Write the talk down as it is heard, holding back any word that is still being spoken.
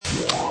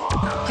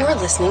You're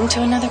listening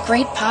to another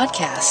great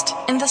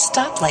podcast in the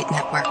Stoplight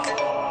Network.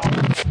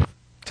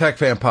 Tech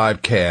Fan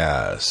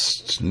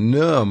Podcast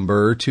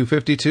number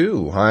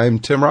 252. I'm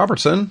Tim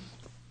Robertson.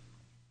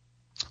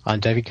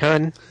 I'm David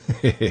Cohen.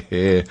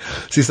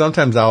 See,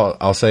 sometimes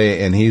I'll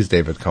say, and he's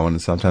David Cohen,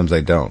 and sometimes I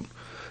don't.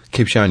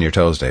 Keeps you on your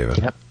toes, David.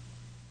 Yep.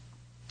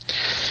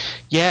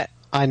 Yeah,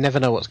 I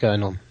never know what's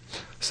going on.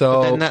 So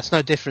but then that's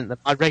no different than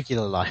my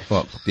regular life.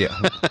 Well, yeah,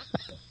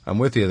 I'm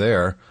with you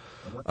there.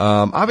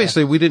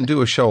 Obviously, we didn't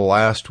do a show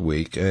last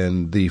week,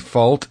 and the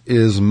fault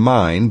is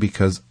mine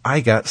because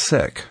I got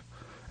sick.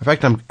 In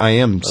fact, I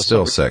am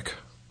still sick.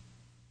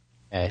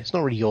 Yeah, it's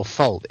not really your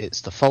fault.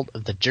 It's the fault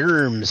of the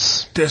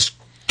germs. This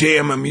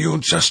damn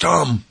immune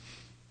system.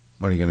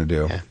 What are you going to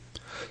do? Yeah.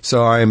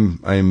 So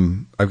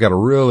I've got a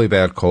really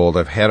bad cold.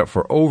 I've had it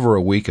for over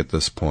a week at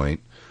this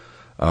point.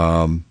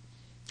 I'm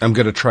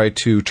going to try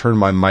to turn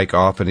my mic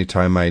off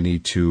anytime I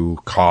need to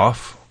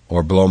cough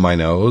or blow my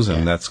nose,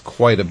 and that's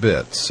quite a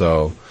bit.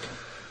 So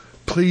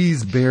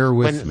please bear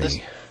with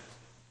me.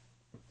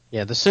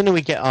 The sooner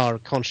we get our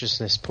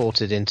consciousness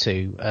ported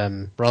into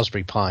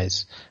Raspberry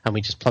Pis and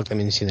we just plug them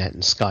into the internet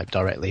and Skype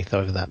directly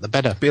over that, the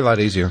better. Be a lot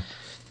easier.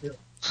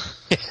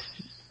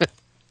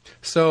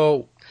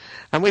 So,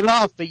 and we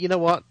laugh, but you know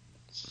what?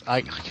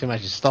 I can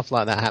imagine stuff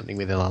like that happening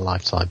within our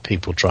lifetime.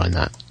 People trying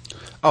that.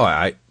 Oh,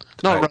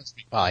 not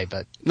Raspberry Pi,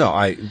 but no,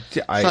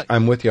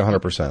 I'm with you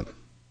 100%.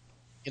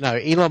 You know,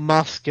 Elon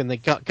Musk and the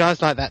guys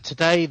like that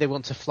today, they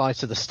want to fly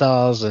to the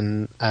stars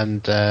and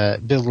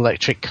build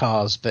electric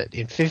cars, but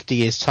in 50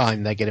 years'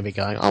 time, they're going to be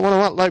going, I want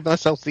to upload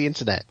myself to the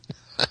internet.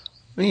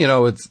 You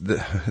know, it's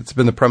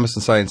been the premise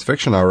in science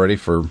fiction already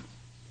for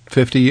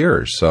 50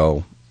 years,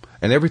 so,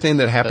 and everything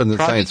that happens in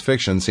science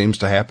fiction seems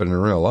to happen in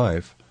real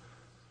life.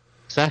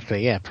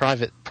 Exactly, yeah.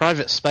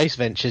 Private space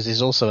ventures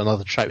is also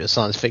another trope of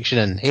science fiction,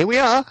 and here we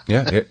are.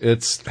 Yeah,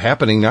 it's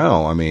happening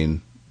now. I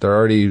mean, they're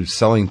already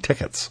selling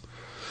tickets.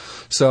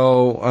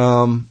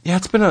 So,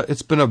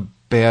 it's been a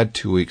bad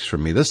 2 weeks for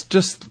me. This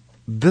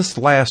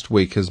last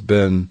week has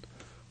been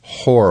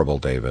horrible,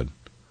 David.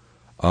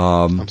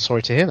 I'm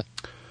sorry to hear that.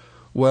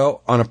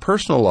 Well, on a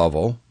personal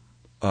level,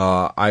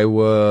 I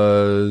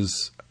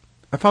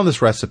found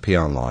this recipe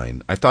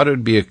online. I thought it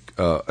would be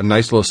a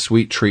nice little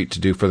sweet treat to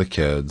do for the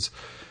kids.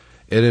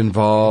 It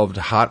involved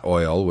hot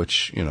oil,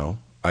 which, you know,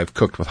 I've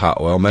cooked with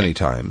hot oil many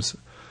times.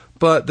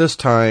 But this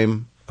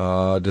time,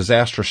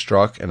 disaster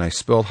struck, and I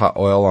spilled hot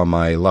oil on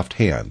my left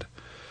hand.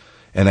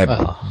 And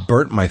I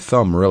burnt my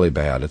thumb really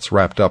bad. It's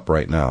wrapped up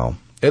right now.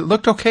 It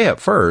looked okay at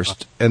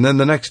first, and then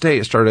the next day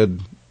it started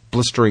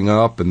blistering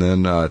up, and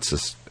then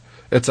it's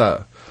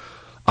a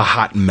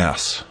hot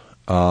mess.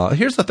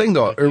 Here's the thing,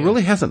 though. It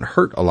really hasn't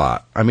hurt a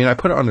lot. I mean, I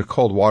put it under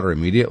cold water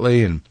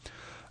immediately, and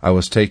I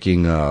was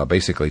taking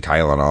basically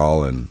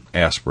Tylenol and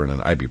aspirin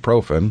and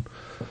ibuprofen.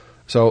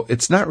 So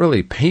it's not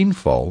really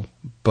painful,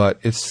 but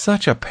it's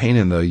such a pain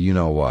in the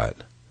you-know-what.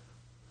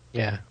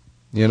 Yeah.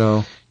 You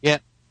know? Yeah.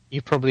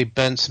 You probably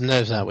burnt some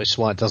nerves out, which is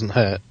why it doesn't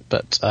hurt.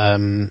 But,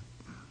 those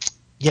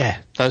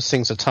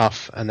things are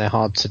tough, and they're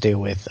hard to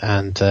deal with,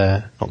 and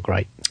not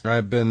great.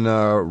 I've been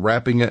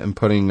wrapping it and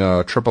putting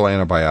triple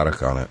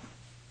antibiotic on it.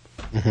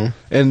 Mm-hmm.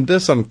 And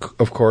this,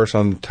 of course,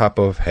 on top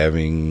of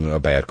having a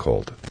bad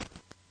cold.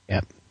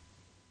 Yep.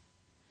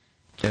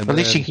 Well, at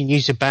least you can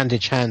use your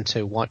bandage hand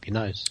to wipe your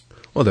nose.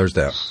 Well, there's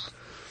that.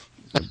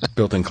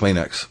 Built-in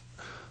Kleenex.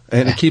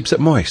 And it keeps it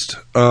moist.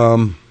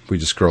 We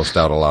just grossed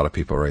out a lot of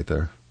people right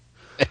there.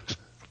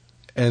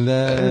 And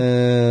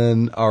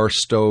then our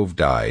stove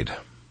died.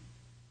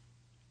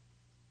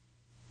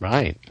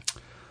 Right.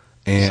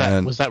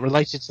 And was that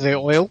related to the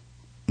oil?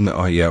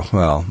 No, yeah,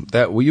 well,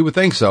 you would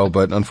think so,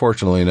 but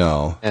unfortunately,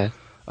 no. Yeah.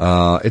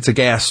 It's a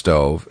gas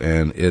stove,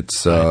 and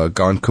it's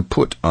gone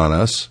kaput on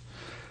us.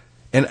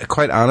 And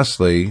quite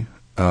honestly,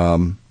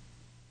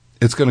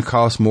 it's going to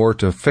cost more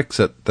to fix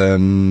it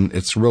than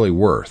it's really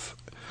worth.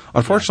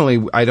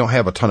 Unfortunately, I don't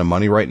have a ton of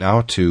money right now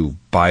to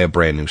buy a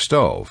brand new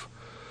stove.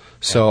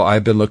 So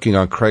I've been looking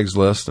on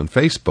Craigslist and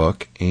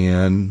Facebook,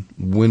 and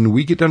when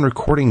we get done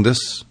recording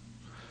this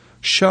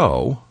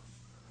show,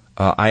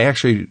 I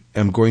actually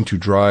am going to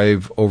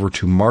drive over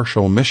to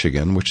Marshall,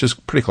 Michigan, which is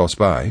pretty close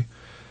by,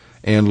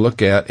 and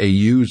look at a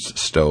used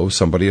stove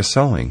somebody is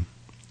selling.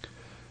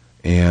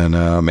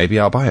 And maybe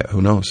I'll buy it.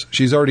 Who knows?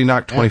 She's already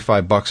knocked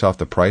 $25 off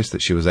the price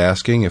that she was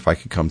asking if I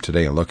could come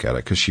today and look at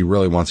it, because she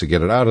really wants to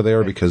get it out of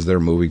there because they're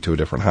moving to a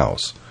different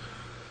house.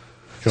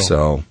 Sure.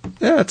 So,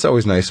 it's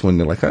always nice when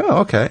they're like, oh,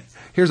 okay.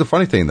 Here's the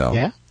funny thing, though.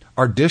 Yeah?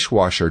 Our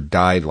dishwasher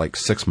died like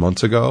 6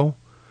 months ago,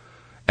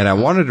 and I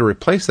wanted to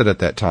replace it at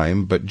that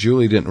time, but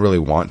Julie didn't really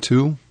want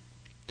to.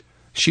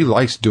 She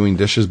likes doing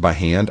dishes by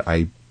hand.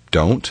 I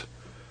don't.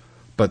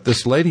 But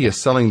this lady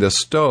is selling this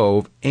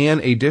stove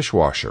and a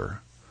dishwasher.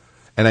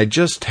 And I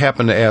just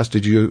happened to ask,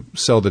 did you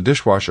sell the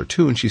dishwasher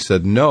too? And she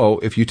said, no,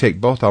 if you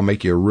take both, I'll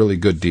make you a really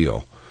good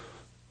deal.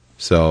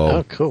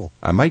 So cool.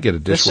 I might get a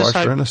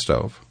dishwasher and a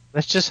stove.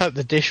 Let's just hope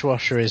the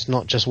dishwasher is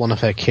not just one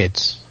of her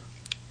kids.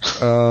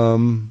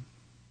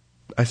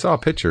 I saw a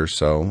picture,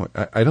 so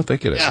I don't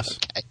think it is. Yeah,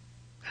 okay.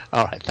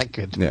 All right, thank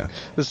goodness. Yeah.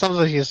 There's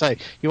sometimes you say,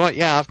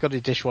 I've got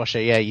a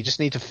dishwasher. Yeah, you just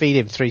need to feed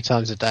him 3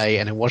 times a day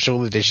and then wash all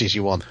the dishes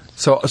you want.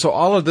 So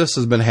all of this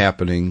has been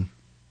happening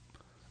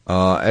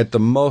at the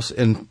most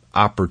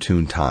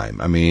inopportune time.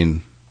 I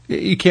mean,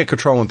 you can't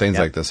control when things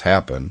like this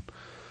happen.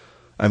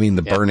 I mean,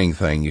 the burning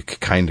thing, you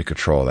kind of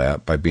control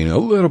that by being a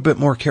little bit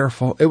more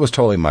careful. It was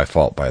totally my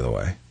fault, by the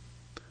way.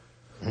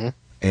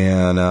 Mm-hmm.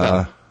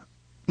 And,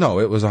 no,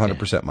 it was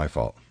 100% my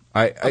fault.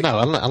 No,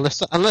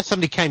 unless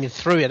somebody came and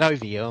threw it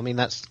over you. I mean,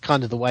 that's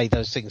kind of the way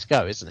those things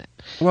go, isn't it?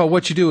 Well,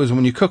 what you do is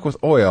when you cook with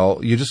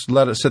oil, you just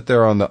let it sit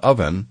there on the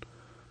oven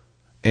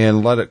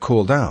and let it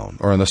cool down,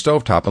 or on the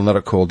stovetop and let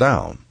it cool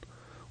down.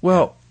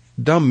 Well,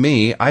 dumb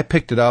me, I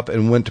picked it up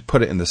and went to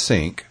put it in the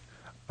sink.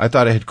 I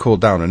thought it had cooled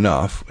down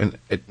enough, and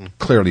it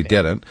clearly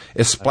didn't.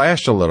 It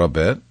splashed a little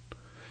bit.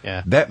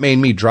 Yeah. That made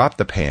me drop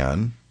the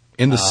pan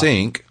in the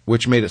sink,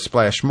 which made it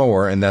splash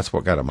more, and that's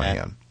what got in my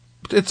hand.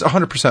 It's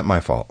 100%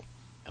 my fault.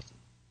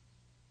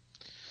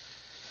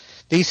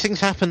 These things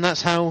happen.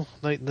 That's how.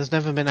 There's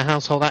never been a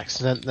household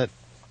accident that.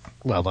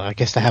 Well, I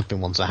guess there have been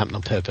ones that happen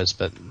on purpose,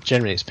 but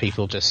generally it's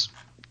people just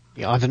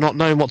either not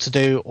knowing what to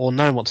do or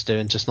knowing what to do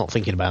and just not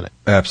thinking about it.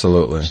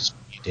 Absolutely.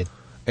 You did.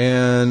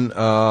 And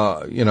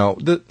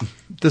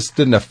this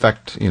didn't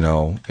affect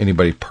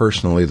anybody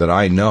personally that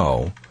I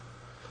know,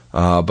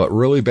 but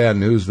really bad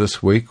news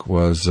this week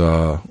was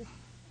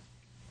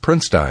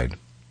Prince died.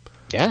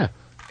 Yeah.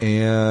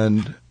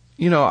 And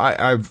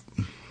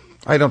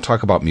I don't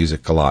talk about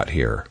music a lot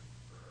here.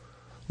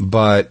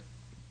 But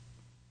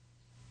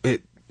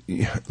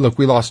look,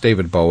 we lost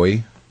David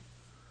Bowie,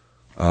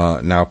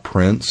 now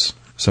Prince,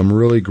 some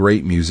really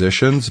great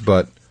musicians,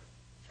 but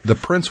the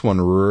Prince one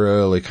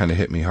really kind of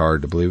hit me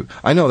hard to believe.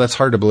 I know that's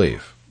hard to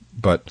believe,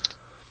 but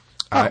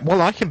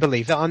I can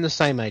believe that. I'm the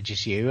same age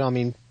as you. I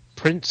mean,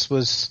 Prince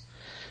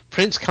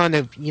kind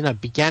of,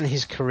 began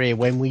his career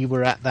when we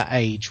were at that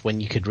age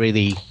when you could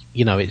really,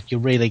 you're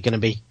really going to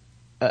be,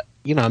 a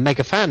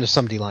mega fan of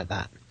somebody like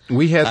that.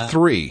 We had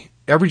 3.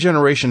 Every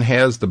generation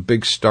has the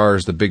big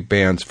stars, the big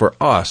bands. For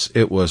us,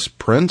 it was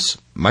Prince,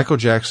 Michael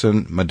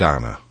Jackson,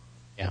 Madonna.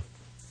 Yeah.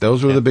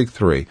 Those were the big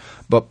 3.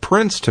 But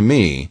Prince, to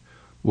me,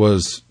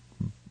 was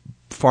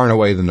far and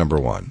away the number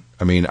one.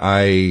 I mean,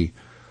 I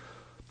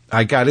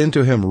got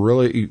into him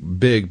really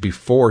big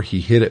before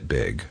he hit it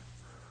big.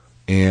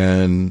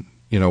 And,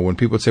 when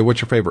people would say, what's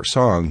your favorite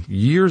song?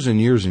 Years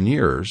and years and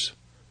years,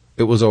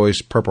 it was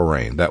always Purple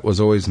Rain. That was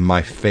always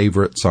my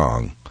favorite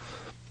song.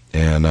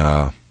 And,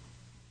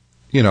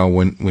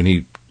 when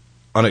he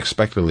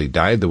unexpectedly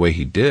died the way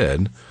he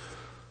did,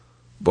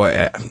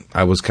 boy,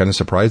 I was kind of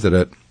surprised that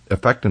it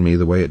affected me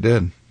the way it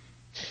did.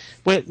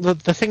 Well,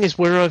 the thing is,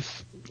 we're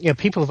of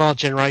people of our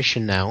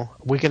generation now.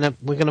 We're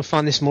gonna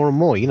find this more and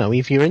more.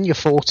 If you're in your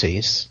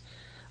 40s,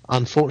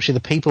 unfortunately,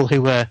 the people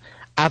who were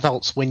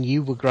adults when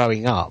you were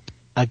growing up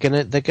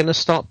they're gonna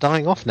start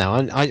dying off now.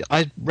 And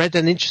I read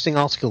an interesting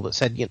article that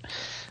said,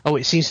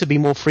 it seems to be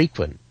more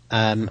frequent.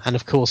 And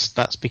of course,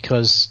 that's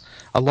because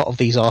a lot of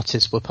these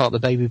artists were part of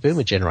the baby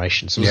boomer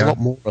generation, so there's a lot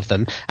more of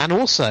them. And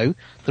also,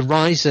 the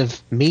rise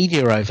of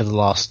media over the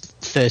last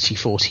 30,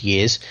 40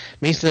 years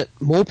means that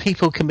more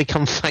people can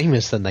become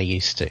famous than they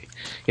used to.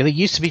 There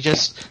used to be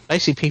just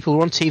basically people who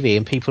were on TV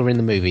and people who were in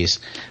the movies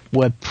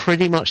were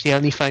pretty much the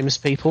only famous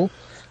people.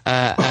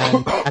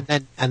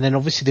 And then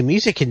obviously the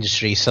music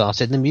industry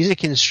started. And the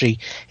music industry,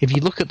 if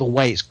you look at the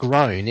way it's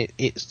grown,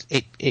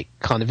 it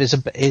kind of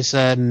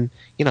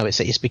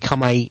it's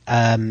become a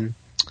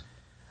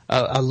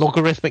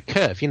logarithmic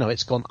curve.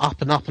 It's gone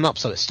up and up and up.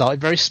 So it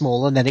started very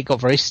small and then it got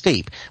very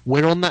steep.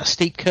 We're on that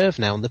steep curve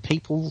now, and the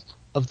people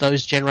of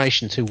those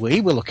generations who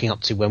we were looking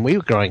up to when we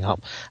were growing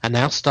up are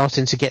now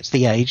starting to get to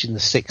the age in the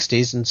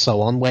 60s and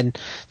so on when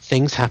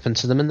things happen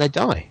to them and they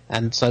die.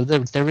 And so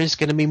there is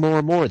going to be more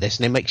and more of this,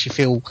 and it makes you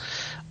feel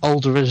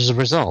older as a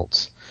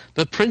result.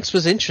 But Prince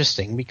was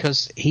interesting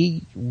because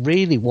he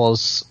really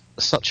was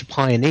such a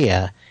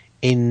pioneer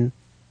in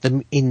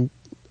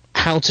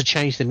how to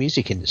change the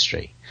music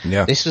industry.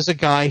 Yeah. This was a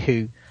guy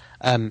who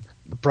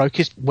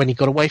when he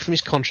got away from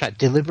his contract,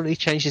 deliberately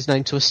changed his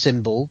name to a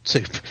symbol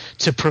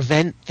to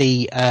prevent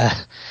the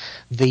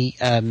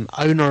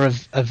owner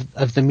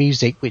of the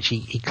music, which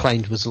he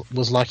claimed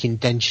was like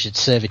indentured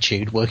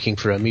servitude, working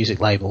for a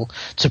music label,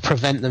 to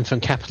prevent them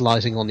from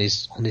capitalizing on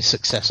his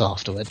success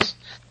afterwards.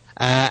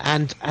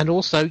 And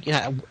also,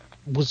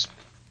 was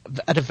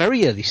at a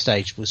very early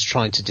stage was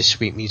trying to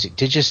distribute music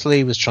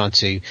digitally, was trying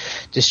to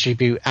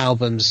distribute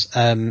albums,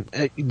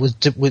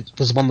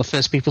 was one of the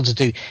first people to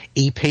do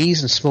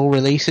EPs and small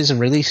releases and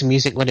releasing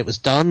music when it was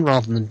done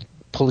rather than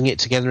pulling it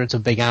together into a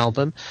big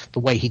album. The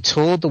way he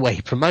toured, the way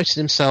he promoted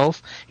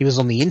himself, he was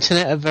on the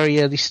internet at a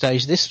very early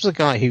stage. This was a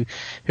guy who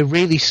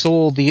really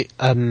saw the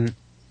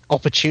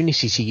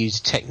opportunity to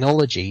use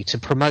technology to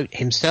promote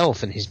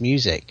himself and his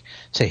music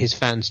to his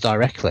fans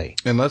directly.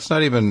 And let's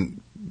not even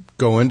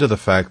go into the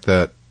fact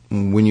that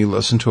when you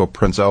listen to a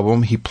Prince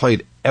album, he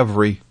played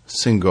every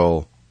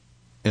single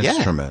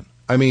instrument.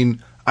 I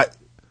mean,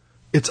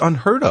 it's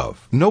unheard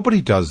of.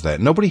 Nobody does that.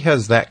 Nobody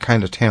has that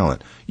kind of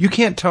talent. You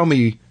can't tell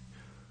me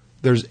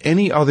there's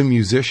any other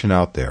musician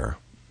out there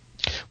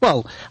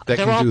Well, that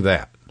can do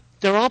that.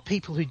 There are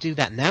people who do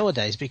that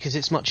nowadays because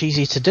it's much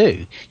easier to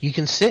do. You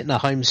can sit in a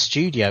home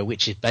studio,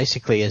 which is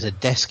basically as a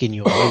desk in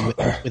your room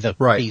with a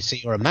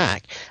PC or a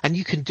Mac, and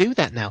you can do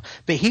that now.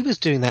 But he was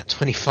doing that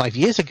 25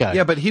 years ago.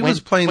 Yeah, but he was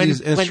playing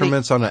these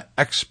instruments on an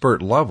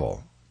expert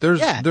level.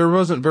 There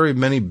wasn't very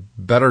many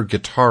better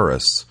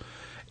guitarists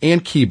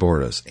and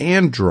keyboardists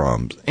and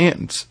drums,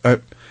 and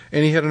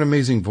he had an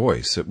amazing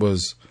voice. It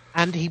was...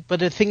 But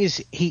the thing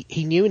is,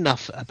 he knew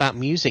enough about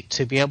music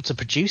to be able to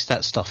produce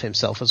that stuff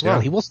himself as well.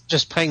 Yeah. He wasn't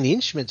just playing the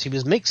instruments; he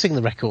was mixing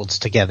the records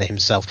together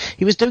himself.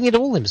 He was doing it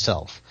all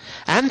himself,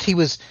 and he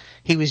was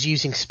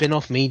using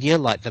spin-off media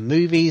like the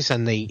movies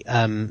and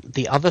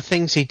the other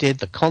things he did,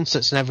 the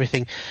concerts and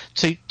everything,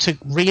 to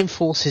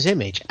reinforce his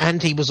image.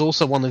 And he was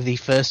also one of the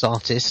first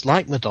artists,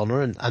 like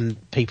Madonna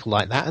and people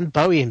like that, and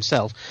Bowie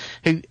himself,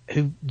 who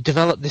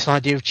developed this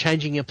idea of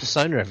changing your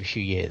persona every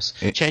few years,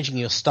 changing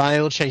your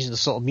style, changing the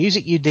sort of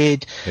music you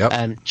did,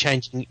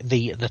 changing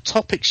the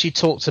topics you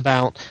talked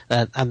about,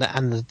 and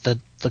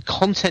the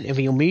content of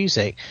your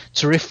music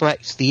to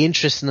reflect the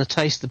interest and the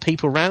taste of the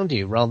people around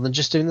you, rather than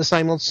just doing the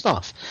same old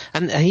stuff.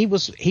 And he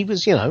was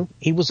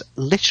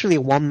literally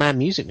a one-man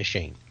music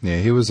machine. Yeah,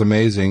 he was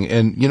amazing.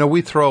 And,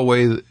 we throw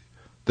away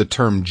the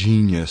term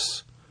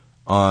genius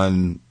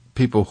on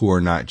people who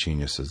are not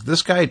geniuses.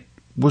 This guy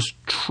was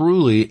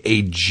truly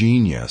a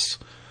genius.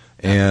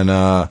 And,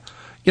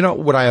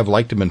 would I have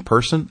liked him in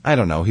person? I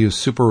don't know. He was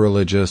super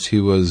religious. He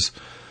was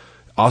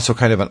also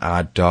kind of an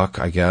odd duck,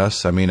 I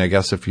guess. I mean, I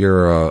guess if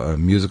you're a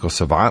musical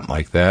savant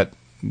like that,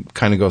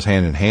 kind of goes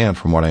hand in hand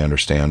from what I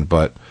understand.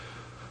 But,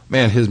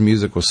 man, his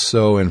music was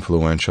so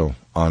influential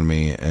on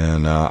me,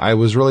 and I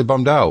was really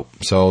bummed out.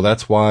 So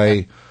that's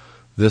why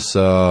this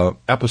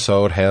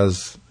episode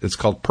it's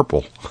called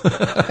Purple.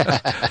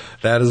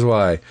 That is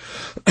why.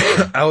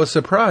 I was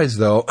surprised,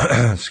 though,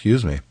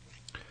 excuse me,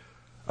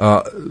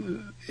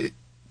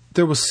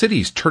 there was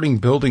cities turning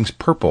buildings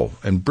purple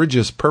and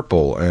bridges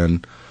purple,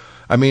 and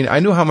I mean, I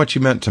knew how much he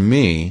meant to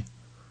me,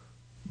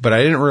 but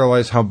I didn't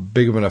realize how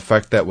big of an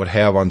effect that would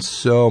have on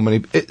so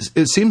many.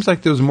 It seems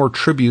like there was more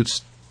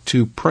tributes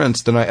to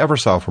Prince than I ever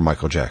saw for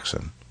Michael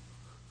Jackson.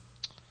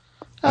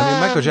 I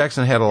mean, Michael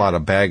Jackson had a lot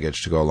of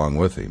baggage to go along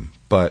with him,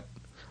 but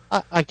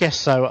I guess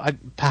so.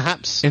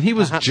 Perhaps, and he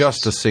was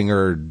just a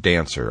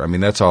singer-dancer. I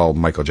mean, that's all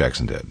Michael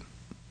Jackson did.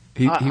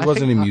 He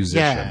wasn't a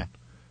musician. Yeah.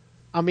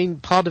 I mean,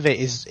 part of it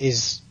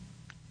is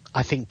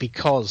I think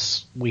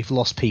because we've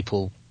lost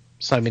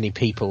so many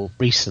people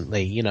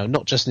recently,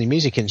 not just in the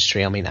music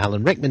industry. I mean,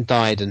 Alan Rickman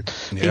died, and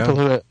people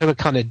who are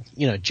kind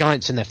of,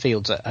 giants in their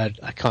fields are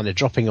kind of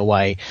dropping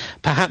away.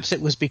 Perhaps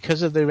it was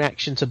because of the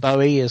reaction to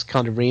Bowie has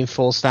kind of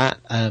reinforced that.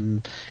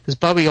 Because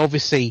Bowie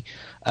obviously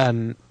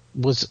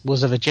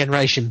was of a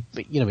generation,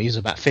 he was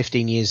about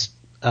 15 years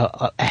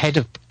ahead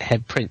of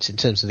Prince in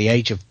terms of the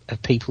age of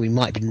people who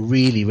might have been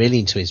really, really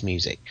into his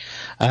music.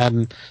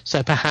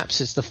 So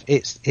perhaps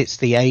it's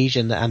the age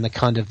and the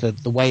kind of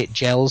the way it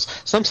gels.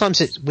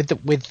 Sometimes it's with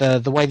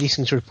the way these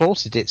things are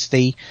reported. It's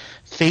the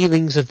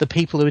feelings of the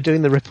people who are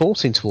doing the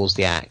reporting towards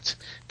the act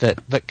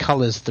that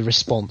colours the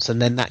response,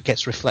 and then that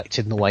gets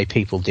reflected in the way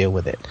people deal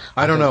with it.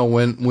 I don't know.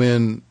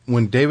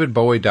 When David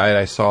Bowie died,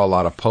 I saw a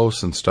lot of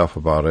posts and stuff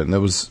about it, and it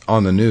was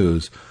on the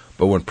news.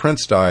 But when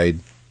Prince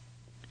died,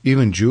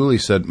 even Julie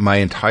said, my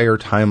entire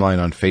timeline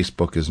on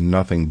Facebook is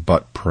nothing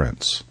but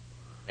Prince.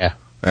 Yeah.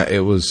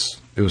 It was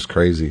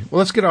crazy. Well,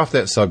 let's get off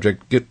that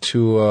subject, get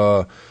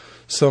to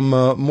some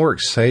more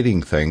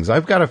exciting things.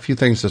 I've got a few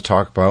things to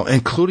talk about,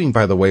 including,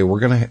 by the way,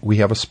 we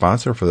have a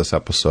sponsor for this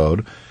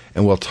episode,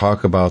 and we'll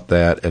talk about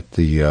that at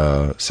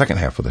the second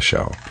half of the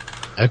show.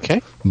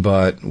 Okay.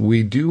 But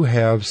we do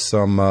have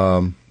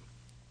some...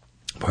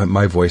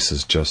 my voice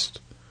is just...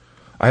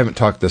 I haven't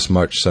talked this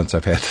much since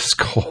I've had this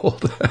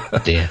cold.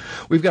 Dear.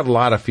 We've got a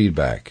lot of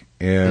feedback,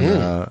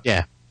 and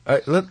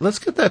let's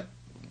get that.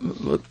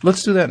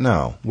 Let's do that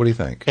now. What do you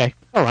think? Okay,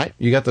 all right.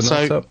 You got the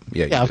notes up?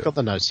 Yeah, I've got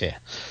the notes here.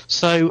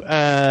 So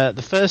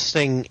the first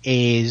thing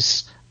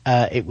is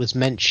it was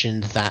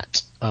mentioned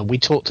that we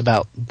talked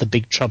about the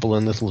Big Trouble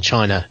in Little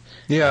China.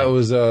 Yeah, it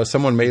was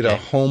someone made a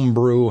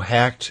homebrew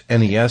hacked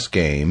NES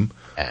game.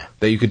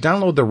 That you could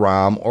download the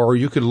ROM, or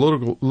you could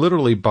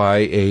literally buy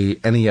a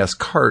NES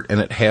cart, and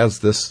it has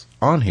this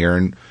on here.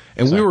 And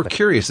exactly. We were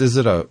curious, is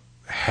it a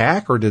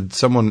hack, or did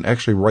someone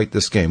actually write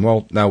this game?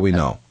 Well, now we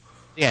know.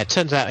 Yeah, it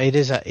turns out it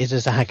is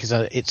a hack.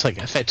 It's like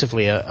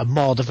effectively a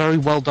mod, a very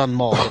well done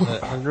mod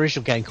of an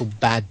original game called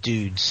Bad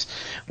Dudes,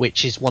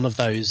 which is one of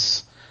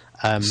those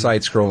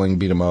side-scrolling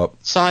beat 'em up.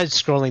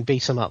 Side-scrolling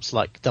beat 'em ups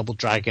like Double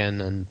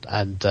Dragon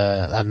and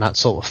that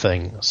sort of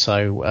thing.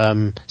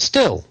 So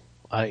still.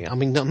 I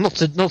mean, not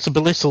to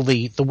belittle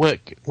the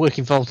work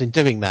involved in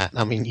doing that.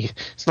 I mean,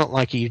 it's not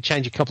like you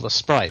change a couple of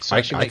sprites.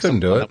 I couldn't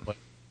do it.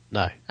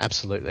 No,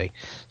 absolutely.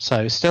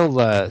 So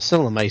still an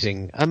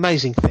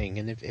amazing thing.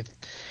 And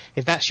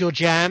if that's your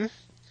jam,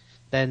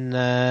 then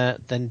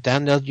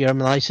download your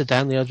emulator,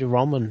 download your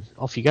ROM, and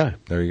off you go.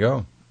 There you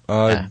go.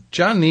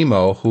 John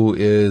Nemo, who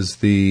is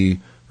the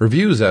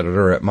reviews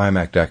editor at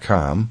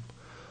mymac.com,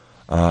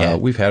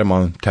 We've had him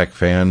on Tech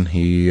Fan.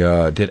 He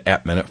did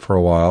App Minute for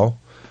a while.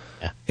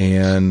 Yeah.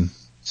 And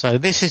so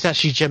this is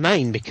actually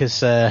Jermaine,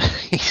 because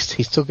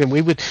he's talking.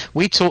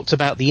 We talked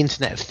about the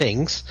Internet of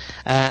Things,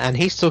 and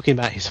he's talking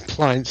about his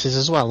appliances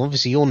as well.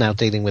 Obviously, you're now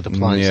dealing with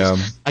appliances. Yeah.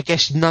 I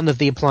guess none of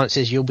the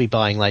appliances you'll be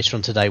buying later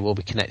on today will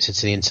be connected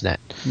to the Internet.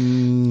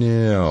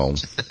 No,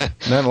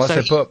 not unless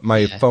I put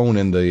my phone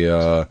in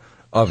the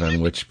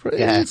oven, which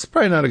it's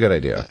probably not a good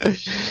idea.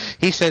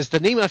 He says the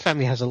Nemo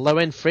family has a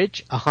low-end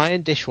fridge, a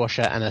high-end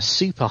dishwasher, and a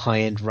super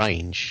high-end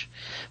range.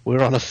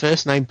 We're on a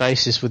first-name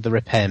basis with the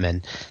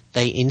repairmen.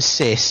 They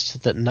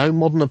insist that no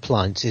modern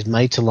appliance is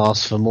made to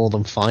last for more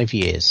than 5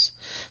 years.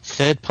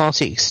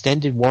 Third-party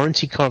extended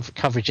warranty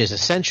coverage is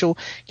essential.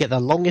 Get the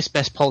longest,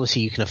 best policy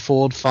you can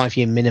afford,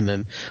 5-year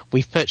minimum.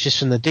 We've purchased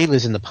from the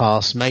dealers in the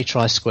past, may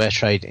try Square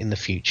Trade in the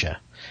future.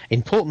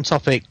 Important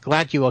topic,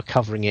 glad you are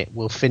covering it.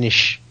 We'll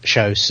finish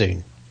show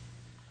soon.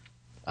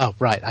 Oh,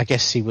 right. I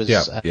guess he was.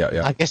 Yeah.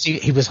 I guess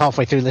he was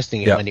halfway through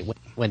listening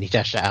when he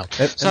dashed it out.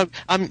 So,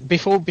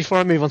 before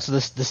I move on to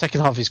the second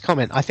half of his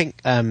comment, I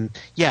think, I've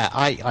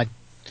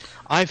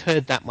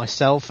heard that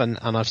myself, and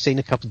I've seen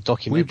a couple of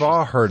documentaries. We've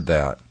all heard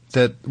that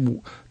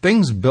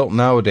things built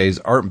nowadays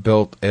aren't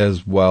built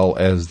as well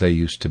as they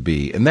used to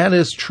be, and that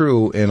is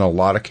true in a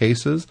lot of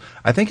cases.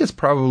 I think it's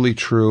probably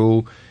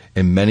true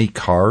in many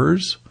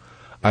cars.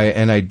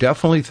 I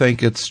definitely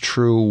think it's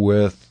true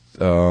with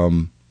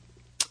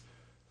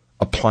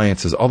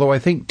appliances, although I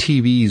think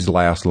TVs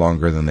last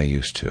longer than they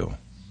used to.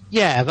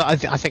 Yeah, but I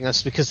think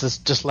that's because there's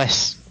just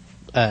less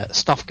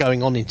stuff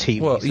going on in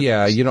TVs. Well,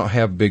 yeah, you don't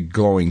have big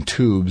glowing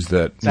tubes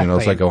that, exactly.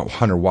 It's like a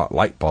 100-watt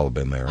light bulb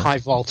in there. High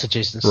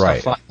voltages and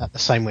stuff like that, the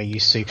same way you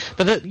used to.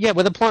 But,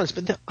 with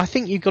appliances, I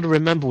think you've got to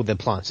remember with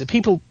appliances,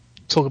 people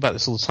talk about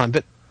this all the time,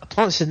 but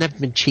appliances have never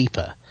been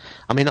cheaper.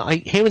 I mean,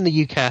 here in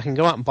the UK, I can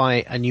go out and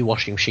buy a new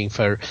washing machine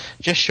for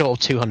just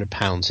short of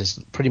 £200. Is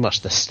pretty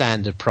much the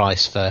standard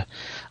price for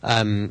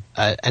an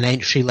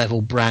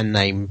entry-level brand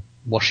name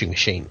washing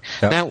machine.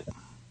 Yep. Now,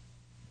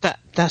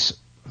 that's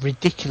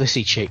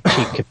ridiculously cheap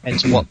compared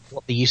to what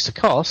they used to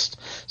cost.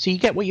 So you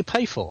get what you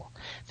pay for.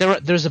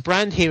 There's a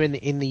brand here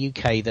in the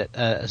UK that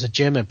is a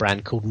German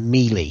brand called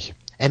Miele,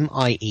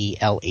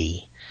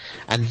 Miele,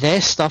 and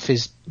their stuff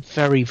is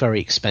very,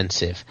 very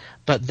expensive,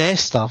 but their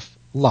stuff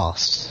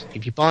lasts.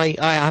 If you buy,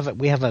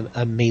 we have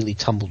a Miele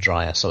tumble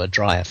dryer, so a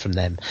dryer from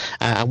them,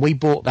 and we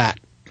bought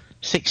that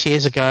 6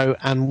 years ago,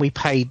 and we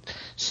paid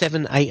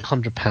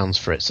 £700-800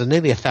 for it, so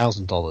nearly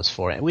 $1,000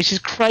 for it, which is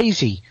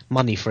crazy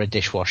money for a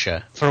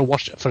dishwasher, for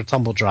a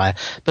tumble dryer.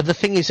 But the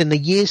thing is, in the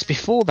years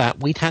before that,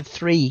 we'd had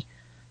 3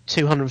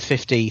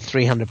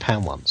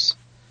 £250-300 ones.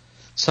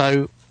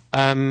 So,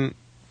 it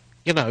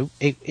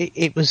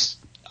was.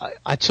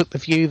 I took the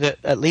view that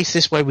at least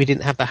this way we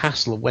didn't have the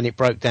hassle of when it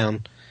broke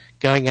down,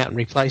 going out and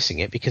replacing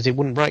it, because it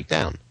wouldn't break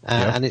down,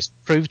 and it's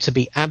proved to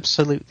be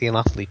absolutely and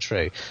utterly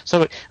true.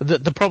 So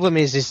the problem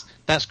is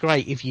that's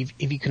great if you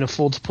can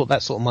afford to put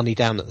that sort of money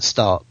down at the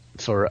start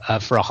for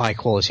a high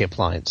quality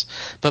appliance,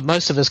 but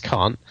most of us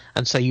can't,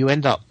 and so you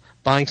end up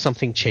buying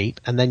something cheap,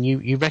 and then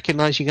you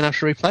recognise you're going to have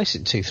to replace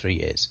it in 2-3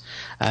 years,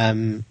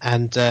 and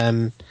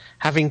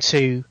having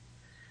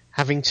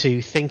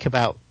to think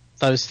about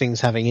those things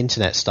having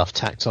internet stuff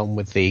tacked on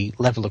with the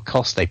level of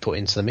cost they put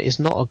into them is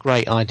not a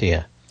great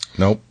idea.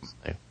 Nope.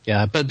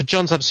 Yeah, but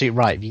John's absolutely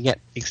right. You get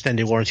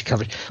extended warranty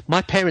coverage.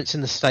 My parents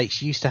in the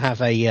States used to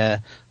have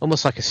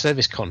almost like a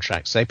service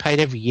contract. So they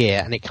paid every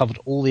year, and it covered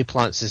all the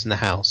appliances in the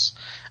house.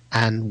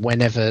 And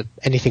whenever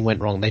anything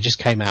went wrong, they just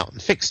came out and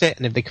fixed it.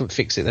 And if they couldn't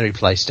fix it, they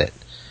replaced it.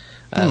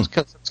 It's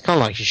kind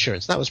of like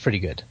insurance. That was pretty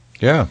good.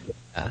 Yeah,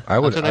 I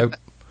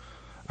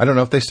don't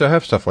know if they still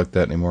have stuff like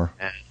that anymore.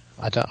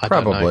 I don't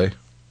Probably. know.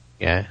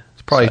 Yeah.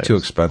 It's probably too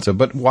expensive,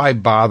 but why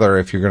bother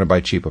if you're going to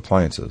buy cheap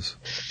appliances?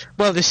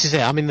 Well, this is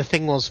it. I mean, the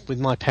thing was with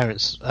my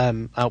parents,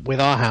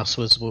 with our house,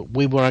 was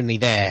we were only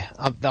there.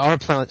 Our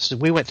appliances,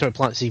 we went through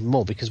appliances even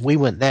more because we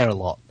weren't there a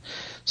lot.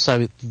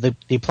 So the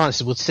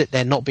appliances would sit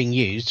there not being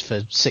used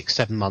for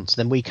 6-7 months.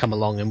 Then we'd come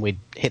along and we'd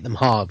hit them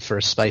hard for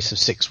a space of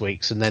 6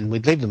 weeks, and then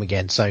we'd leave them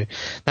again. So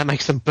that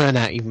makes them burn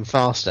out even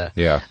faster.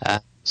 Yeah.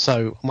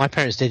 So my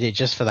parents did it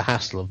just for the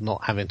hassle of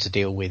not having to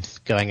deal with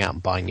going out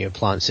and buying new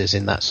appliances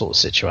in that sort of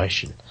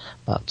situation.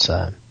 But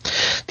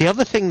the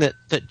other thing that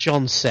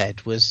John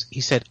said was, he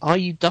said, "Are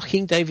you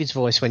ducking David's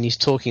voice when he's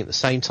talking at the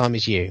same time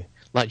as you,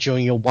 like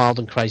during your wild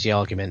and crazy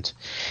argument?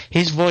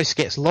 His voice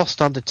gets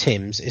lost under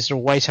Tim's. Is there a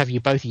way to have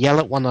you both yell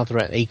at one another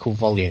at equal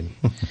volume?"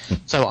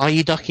 So are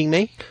you ducking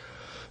me?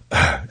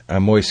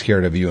 I'm always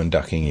scared of you and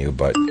ducking you,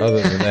 but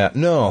other than that,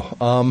 no.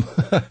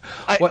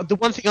 The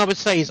one thing I would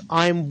say is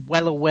I'm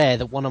well aware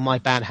that one of my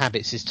bad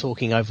habits is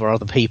talking over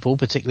other people,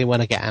 particularly when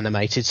I get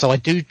animated, so I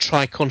do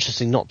try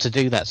consciously not to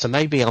do that, so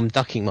maybe I'm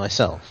ducking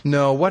myself.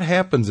 No, what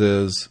happens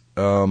is,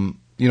 we're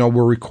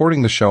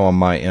recording the show on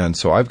my end,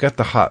 so I've got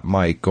the hot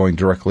mic going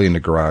directly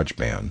into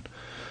GarageBand.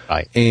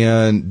 Right.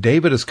 And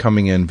David is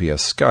coming in via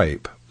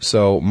Skype.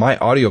 So my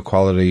audio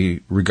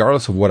quality,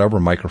 regardless of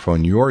whatever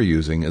microphone you're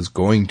using, is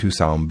going to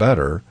sound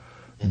better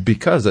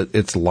because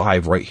it's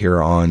live right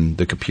here on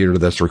the computer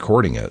that's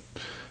recording it.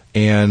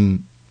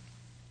 And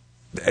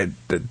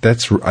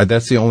that's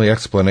the only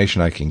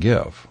explanation I can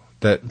give.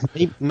 That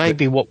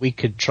maybe what we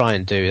could try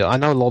and do. I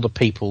know a lot of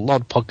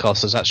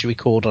podcasters actually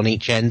record on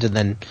each end and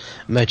then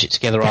merge it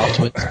together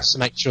afterwards to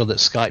make sure that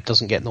Skype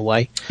doesn't get in the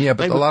way. Yeah,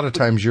 but a lot of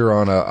times you're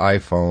on an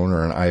iPhone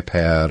or an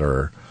iPad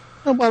or.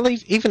 Oh, well,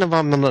 even if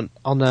I'm on an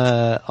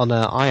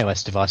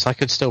iOS device, I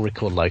could still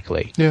record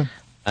locally. Yeah.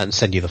 And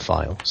send you the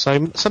file.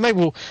 So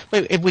maybe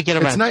if we get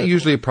around. It's not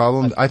usually a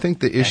problem. I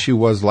think the issue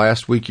was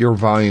last week your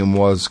volume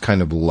was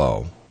kind of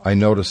low. I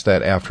noticed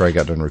that after I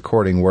got done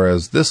recording,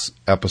 whereas this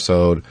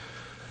episode,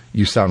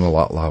 you sound a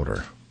lot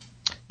louder.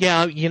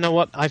 Yeah, you know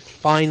what? I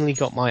finally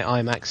got my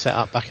iMac set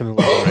up back in the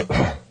living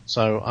room.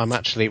 So I'm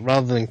actually,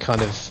 rather than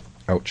kind of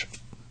ouch,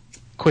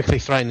 quickly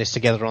throwing this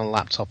together on a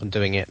laptop and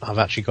doing it, I've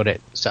actually got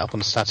it set up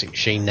on a static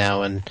machine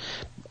now, and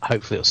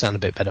hopefully it'll sound a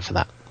bit better for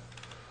that.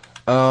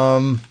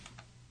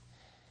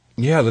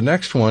 Yeah, the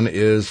next one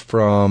is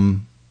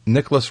from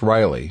Nicholas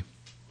Riley.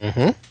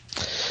 Mm-hmm.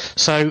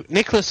 So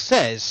Nicholas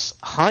says,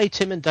 "Hi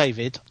Tim and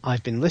David,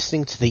 I've been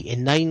listening to the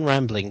inane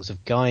ramblings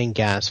of Guy and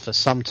Gaz for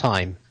some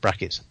time,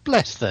 brackets,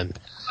 bless them."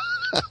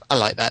 I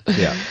like that.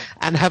 Yeah.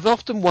 "And have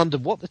often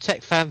wondered what the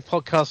Tech Fan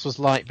podcast was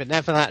like, but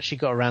never actually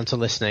got around to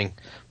listening.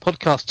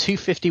 Podcast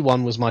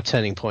 251 was my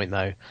turning point,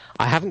 though.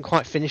 I haven't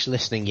quite finished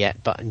listening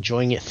yet, but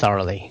enjoying it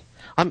thoroughly."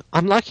 I'm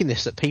liking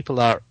this, that people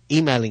are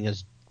emailing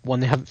us when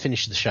they haven't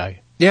finished the show.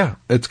 Yeah,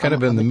 it's kind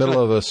of in the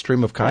middle of a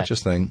stream of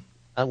conscious thing.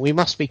 We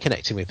must be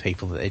connecting with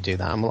people that they do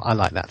that. I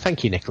like that.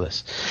 Thank you,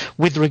 Nicholas.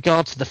 With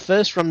regard to the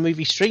first-run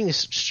movie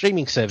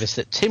streaming service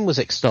that Tim was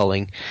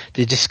extolling,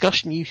 the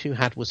discussion you two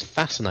had was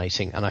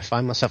fascinating, and I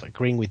find myself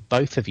agreeing with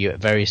both of you at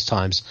various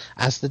times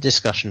as the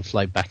discussion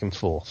flowed back and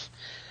forth.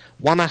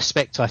 One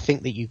aspect I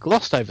think that you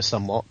glossed over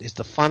somewhat is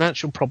the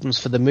financial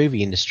problems for the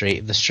movie industry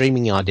if the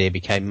streaming idea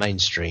became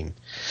mainstream.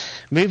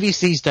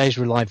 Movies these days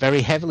rely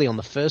very heavily on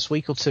the first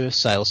week or two of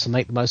sales to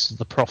make the most of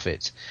the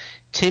profit.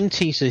 Tim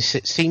Teasley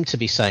seemed to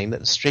be saying that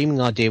the streaming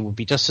idea would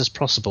be just as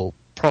profitable,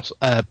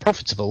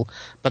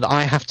 but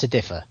I have to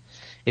differ.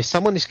 If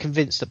someone is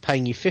convinced that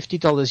paying you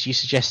 $50 you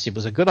suggested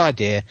was a good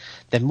idea,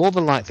 then more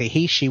than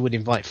likely she would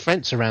invite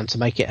friends around to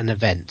make it an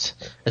event.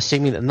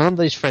 Assuming that none of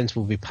those friends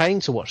will be paying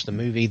to watch the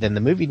movie, then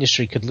the movie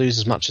industry could lose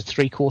as much as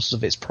 3/4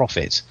 of its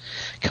profit.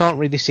 Can't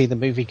really see the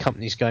movie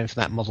companies going for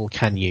that model,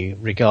 can you?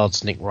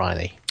 Regards, Nick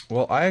Riley.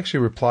 Well, I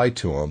actually replied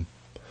to him.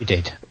 You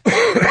did.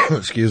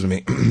 Excuse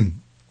me.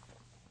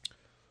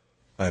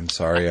 I'm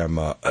sorry.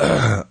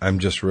 I'm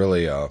just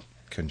really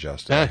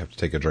congested. I have to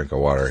take a drink of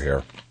water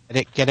here.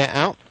 Get it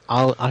out.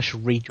 I shall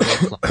read your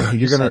reply.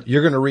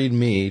 You're gonna read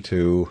me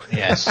to.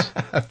 Yes.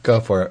 Go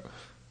for it.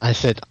 I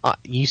said.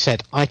 You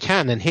said I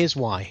can, and here's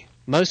why.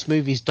 Most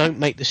movies don't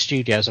make the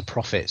studios a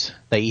profit.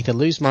 They either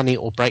lose money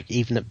or break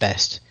even at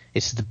best.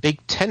 It's the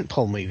big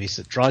tentpole movies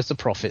that drives the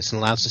profits and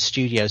allows the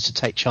studios to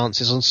take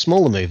chances on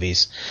smaller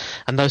movies.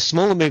 And those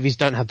smaller movies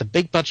don't have the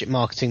big budget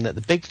marketing that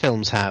the big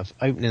films have,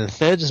 opening a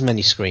third as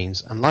many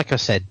screens, and like I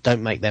said,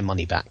 don't make their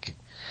money back.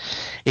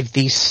 If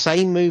these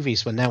same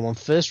movies were now on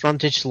first-run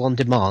digital on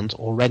demand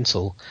or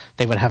rental,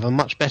 they would have a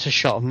much better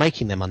shot of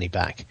making their money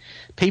back.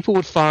 People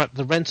would fire up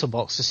the rental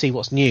box to see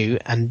what's new,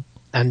 and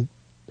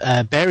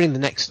bearing the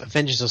next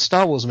Avengers or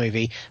Star Wars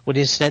movie would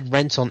instead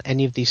rent on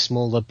any of these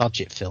smaller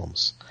budget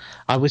films.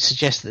 I would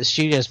suggest that the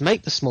studios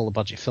make the smaller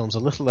budget films a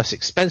little less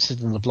expensive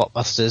than the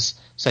blockbusters,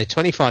 say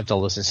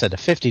 $25 instead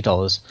of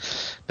 $50,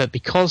 but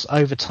because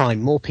over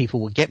time more people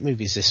will get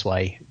movies this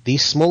way,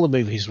 these smaller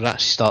movies would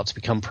actually start to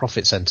become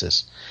profit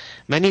centres.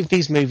 Many of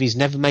these movies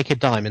never make a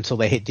dime until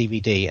they hit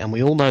DVD, and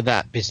we all know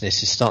that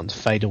business is starting to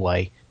fade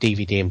away,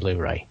 DVD and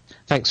Blu-ray.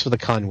 Thanks for the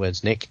kind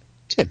words, Nick.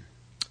 Tim.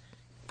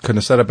 Couldn't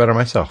have said it better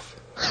myself.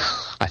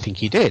 I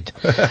think you did.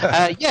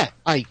 Yeah,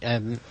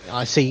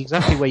 I see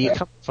exactly where you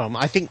come from.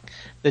 I think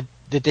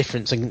the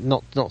difference, and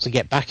not to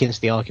get back into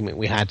the argument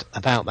we had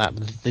about that,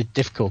 but the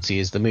difficulty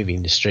is the movie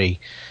industry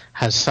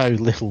has so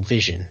little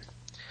vision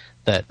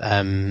that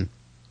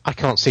I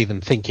can't see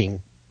them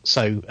thinking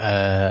so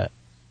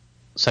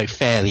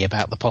fairly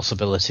about the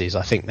possibilities.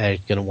 I think they're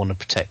going to want to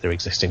protect their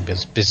existing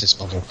business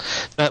model.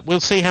 But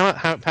we'll see how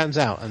it pans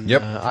out. And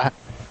yep.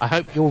 I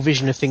hope your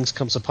vision of things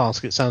comes to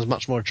pass. It sounds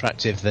much more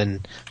attractive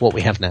than what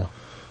we have now.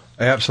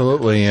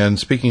 Absolutely. And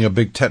speaking of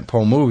big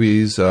tentpole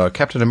movies,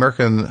 Captain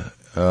America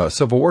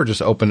Civil War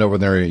just opened over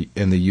there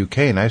in the UK,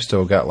 and I've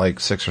still got like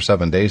 6 or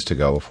 7 days to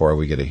go before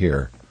we get it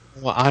here.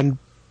 Well,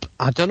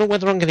 I don't know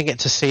whether I'm going to get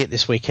to see it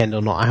this weekend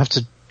or not. I have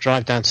to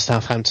drive down to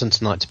Southampton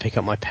tonight to pick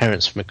up my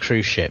parents from a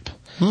cruise ship.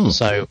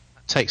 So it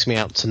takes me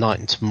out tonight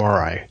and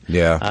tomorrow.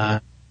 Yeah.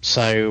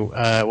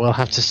 So we'll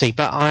have to see.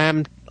 But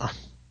I'm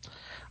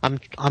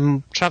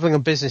travelling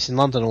on business in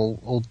London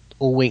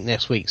all week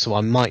next week, so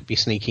I might be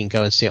sneaking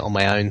go and see it on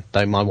my own,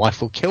 though my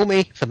wife will kill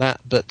me for that,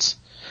 but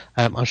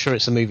I'm sure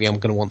it's a movie I'm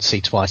going to want to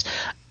see twice.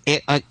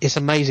 It's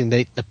amazing.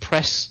 The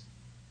press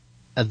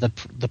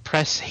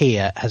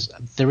here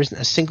there isn't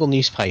a single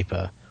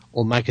newspaper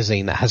or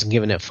magazine that hasn't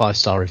given it a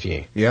 5-star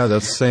review. Yeah,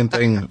 that's the same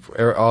thing.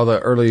 All the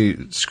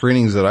early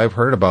screenings that I've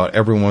heard about,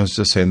 everyone's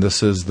just saying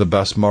this is the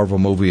best Marvel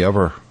movie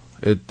ever.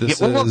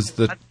 This is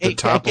the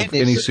top of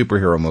any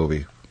superhero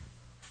movie.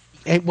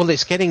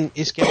 It's getting on.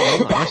 There's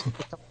a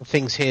couple of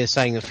things here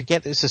saying that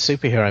forget it's a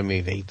superhero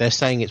movie. They're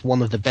saying it's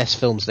one of the best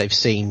films they've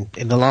seen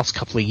in the last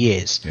couple of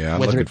years,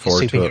 whether it's a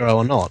superhero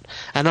or not.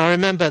 And I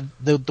remember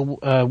the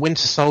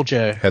Winter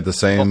Soldier had the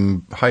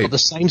same hype, the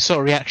same sort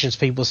of reactions.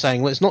 People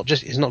saying, "Well, it's not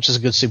just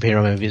a good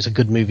superhero movie; it's a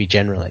good movie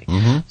generally."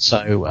 Mm-hmm.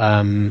 So,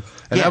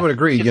 I would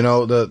agree. You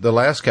know, the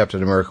last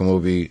Captain America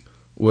movie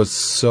was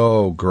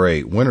so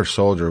great. Winter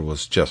Soldier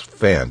was just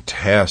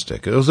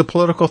fantastic. It was a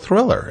political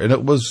thriller, and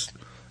it was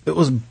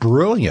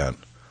brilliant.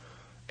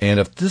 And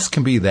if this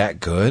can be that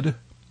good,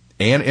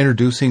 and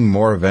introducing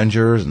more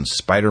Avengers and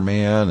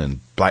Spider-Man and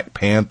Black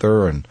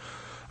Panther, and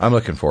I'm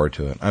looking forward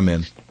to it. I'm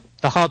in.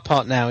 The hard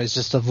part now is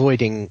just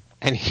avoiding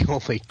any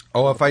movie.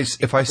 Oh,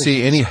 if I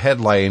see any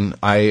headline,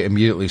 I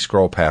immediately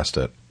scroll past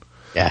it.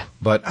 Yeah.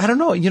 But I don't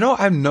know. You know,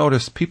 I've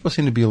noticed people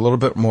seem to be a little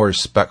bit more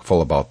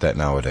respectful about that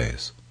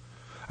nowadays.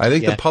 I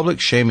think the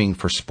public shaming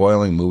for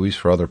spoiling movies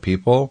for other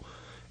people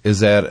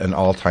is at an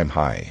all-time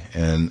high.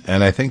 And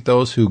I think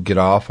those who get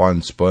off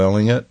on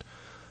spoiling it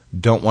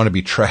don't want to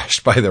be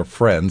trashed by their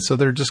friends. So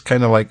they're just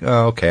kind of like,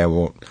 oh, okay,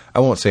 I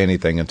won't say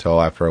anything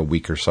until after a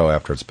week or so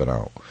after it's been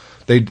out.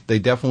 They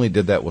definitely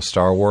did that with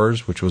Star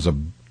Wars, which was a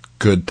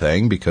good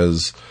thing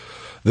because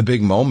the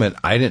big moment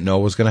I didn't know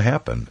was going to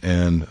happen.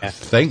 And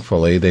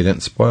thankfully they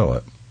didn't spoil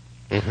it.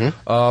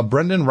 Mm-hmm.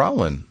 Brendan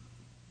Rowland.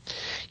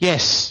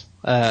 Yes,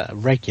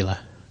 regular.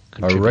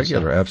 A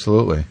regular,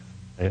 absolutely.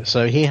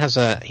 So he has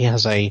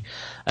a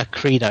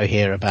credo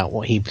here about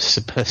what he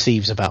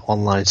perceives about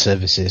online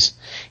services.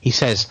 He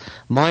says,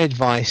 "My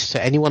advice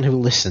to anyone who will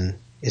listen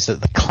is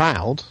that the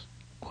cloud,"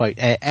 quote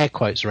air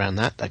quotes around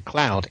that, the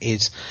cloud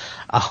is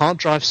a hard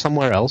drive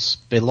somewhere else,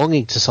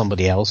 belonging to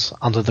somebody else,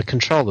 under the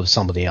control of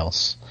somebody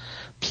else.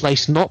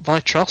 Place not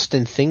thy trust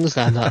in things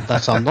that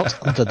are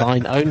not under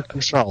thine own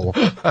control.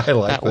 I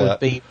like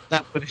that.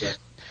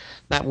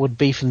 That would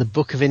be from the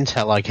Book of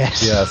Intel, I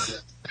guess.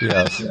 Yes.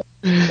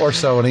 Or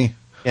Sony.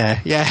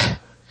 Yeah.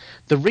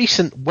 The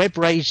recent web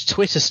rage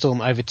Twitter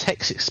storm over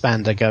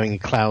TextExpander going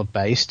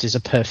cloud-based is a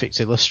perfect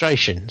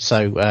illustration.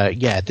 So,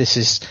 this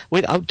is...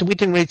 We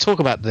didn't really talk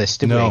about this,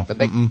 did we?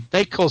 But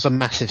they caused a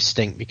massive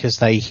stink because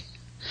they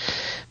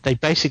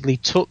basically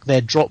took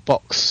their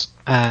Dropbox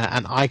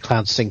and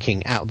iCloud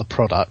syncing out of the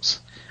product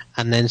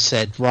and then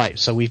said, right,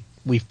 so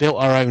we've built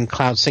our own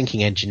cloud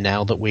syncing engine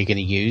now that we're going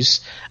to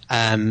use,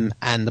 and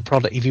the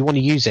product, if you want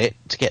to use it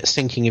to get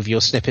syncing of your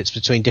snippets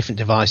between different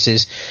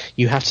devices,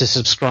 you have to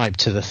subscribe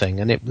to the thing,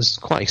 and it was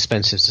quite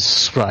expensive to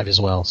subscribe as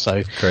well.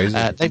 So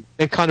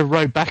they've kind of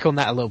rode back on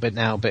that a little bit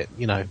now, but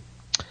you know,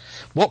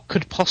 what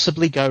could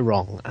possibly go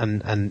wrong?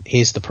 And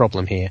here's the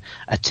problem here: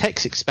 a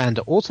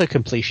TextExpander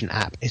auto-completion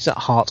app is at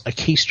heart a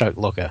keystroke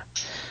logger.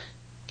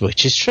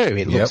 Which is true.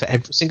 It looks at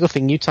every single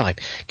thing you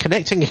type.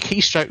 Connecting a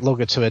keystroke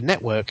logger to a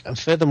network, and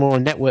furthermore a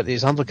network that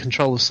is under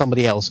control of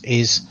somebody else,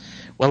 is,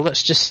 well,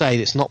 let's just say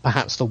it's not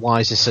perhaps the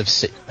wisest of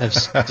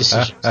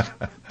decisions.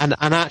 And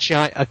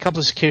actually, a couple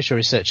of security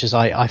researchers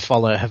I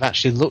follow have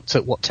actually looked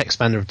at what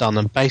TextExpander have done,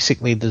 and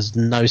basically there's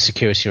no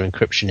security or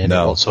encryption in it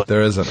whatsoever. No,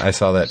 there isn't. I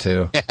saw that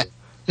too.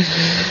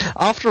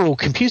 After all,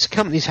 computer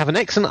companies have an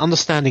excellent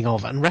understanding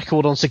of and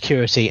record on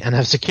security and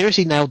have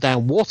security nailed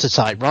down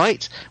watertight,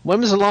 right? When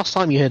was the last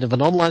time you heard of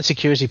an online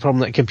security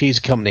problem at a computer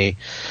company?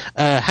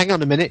 Hang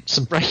on a minute,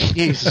 some breaking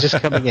news is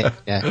just coming in.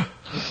 Yeah.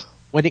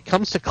 When it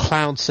comes to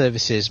cloud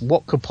services,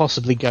 what could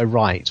possibly go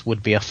right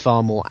would be a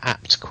far more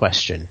apt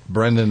question.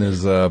 Brendan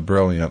is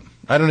brilliant.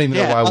 I don't even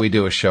know why we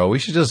do a show. We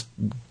should just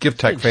give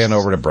TechFan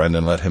over to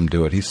Brendan, let him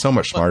do it. He's so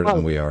much smarter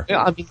than we are.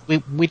 I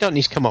mean, we don't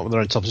need to come up with our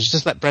own topics.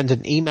 Just let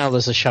Brendan email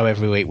us a show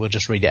every week. We'll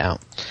just read it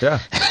out. Yeah,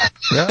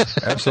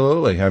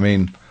 absolutely. I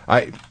mean,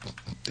 I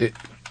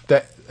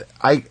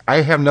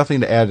have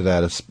nothing to add to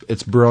that.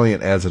 It's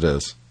brilliant as it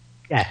is.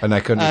 Yeah, and I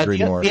couldn't agree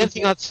more. The other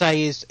thing I'd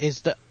say is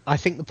that I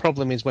think the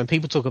problem is when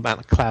people talk about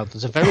the cloud,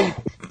 there's a very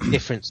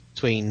difference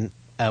between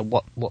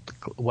what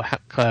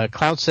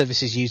cloud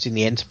services used in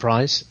the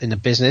enterprise, in the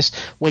business,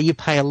 where you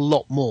pay a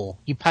lot more.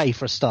 You pay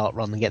for a start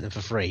rather than get them for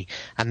free,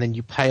 and then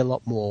you pay a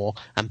lot more,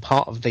 and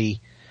part of the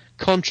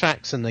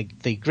contracts and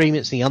the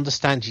agreements and the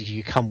understandings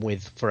you come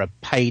with for a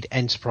paid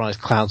enterprise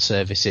cloud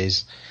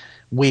services,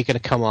 we're going to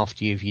come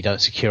after you if you don't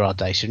secure our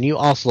data. And you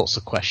ask lots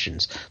of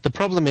questions. The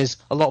problem is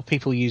a lot of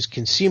people use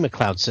consumer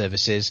cloud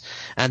services,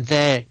 and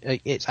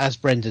it's, as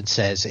Brendan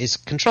says, it's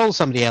control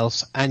somebody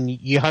else, and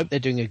you hope they're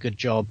doing a good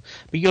job,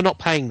 but you're not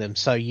paying them,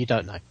 so you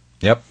don't know.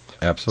 Yep,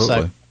 absolutely.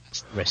 So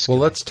that's the risk. Well,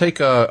 let's take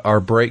our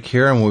break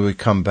here, and when we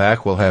come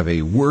back, we'll have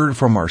a word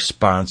from our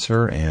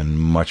sponsor and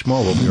much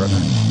more. We'll be right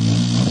back.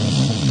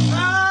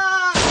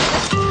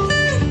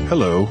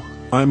 Hello,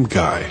 I'm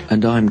Guy.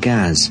 And I'm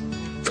Gaz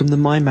from the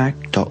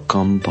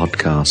mymac.com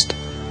podcast,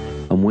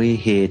 and we're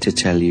here to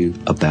tell you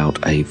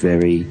about a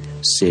very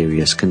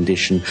serious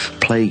condition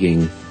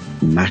plaguing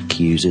Mac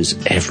users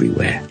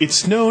everywhere.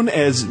 It's known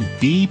as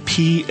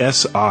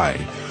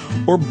BPSI,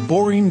 or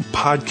Boring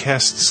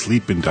Podcast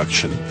Sleep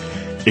Induction.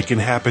 It can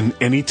happen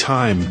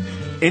anytime,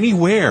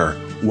 anywhere,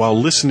 while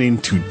listening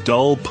to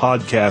dull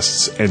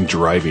podcasts and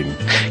driving.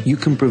 You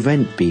can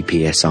prevent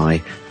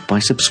BPSI by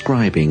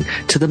subscribing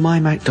to the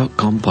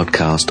MyMac.com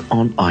podcast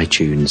on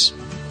iTunes.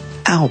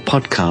 Our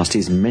podcast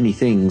is many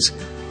things,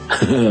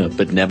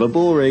 but never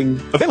boring.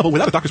 Available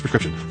without a doctor's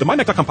prescription. The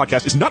MyMac.com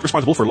podcast is not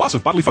responsible for loss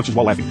of bodily functions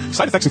while laughing.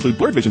 Side effects include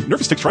blurred vision,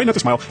 nervous tics, trying not to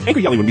smile,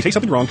 angry yelling when we say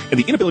something wrong, and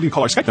the inability to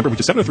call our Skype number, which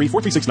is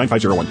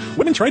 703-436-9501.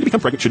 Women trying to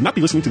become pregnant should not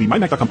be listening to the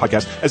MyMac.com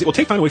podcast, as it will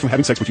take time away from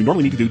having sex, which you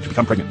normally need to do to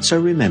become pregnant. So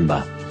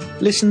remember,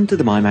 listen to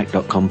the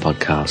MyMac.com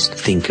podcast.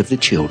 Think of the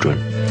children.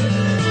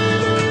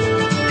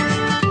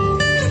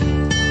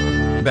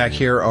 Back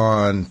here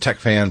on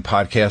TechFan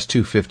Podcast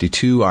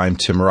 252, I'm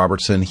Tim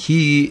Robertson.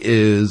 He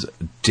is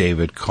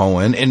David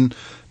Cohen. And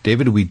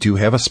David, we do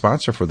have a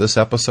sponsor for this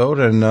episode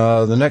and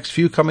the next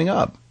few coming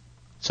up.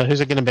 So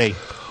who's it going to be?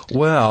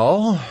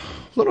 Well, a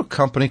little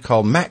company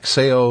called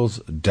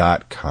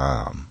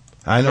MacSales.com.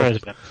 I know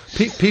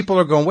people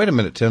are going, wait a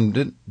minute,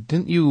 Tim,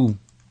 don't you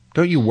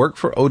work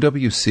for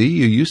OWC?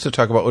 You used to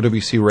talk about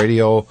OWC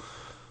radio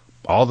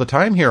all the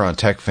time here on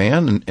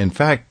TechFan. And in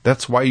fact,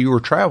 that's why you were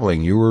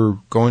traveling. You were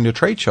going to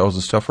trade shows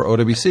and stuff for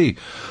OWC.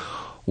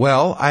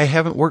 Well, I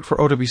haven't worked for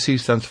OWC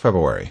since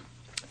February.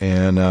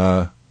 And,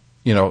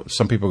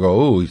 some people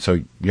go, ooh, so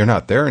you're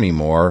not there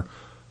anymore,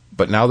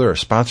 but now they're a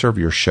sponsor of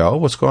your show?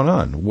 What's going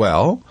on?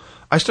 Well,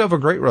 I still have a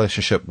great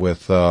relationship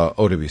with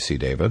OWC,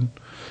 David.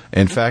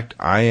 In fact,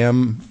 I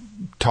am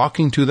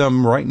talking to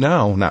them right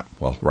now.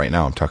 Right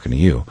now I'm talking to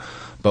you.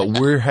 But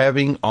we're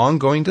having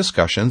ongoing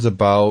discussions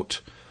about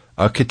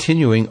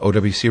continuing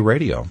OWC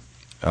Radio.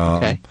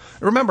 Okay.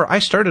 Remember, I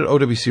started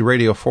OWC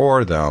Radio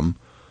for them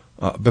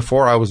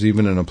before I was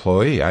even an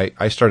employee.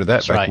 I started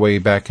that way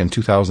back in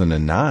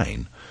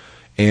 2009.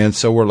 And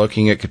so we're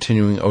looking at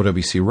continuing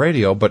OWC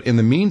Radio. But in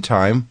the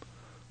meantime,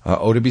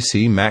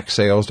 OWC,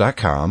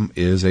 MacSales.com,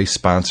 is a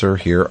sponsor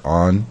here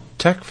on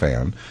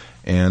TechFan.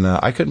 And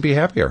I couldn't be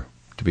happier,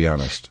 to be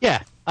honest.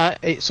 Yeah.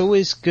 It's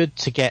always good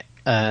to get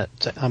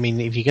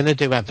if you're going to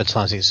do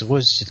advertising, it's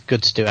always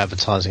good to do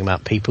advertising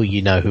about people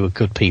you know who are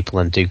good people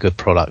and do good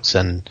products.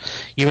 And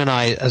you and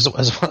I, as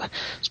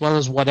well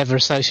as whatever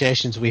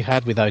associations we've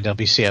had with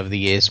OWC over the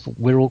years,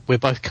 we're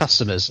both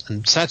customers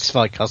and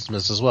satisfied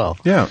customers as well.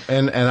 Yeah,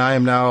 and I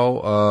am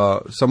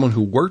now someone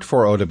who worked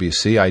for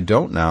OWC. I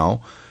don't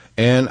now,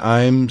 and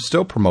I'm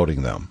still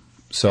promoting them.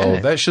 So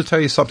that should tell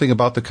you something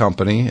about the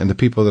company and the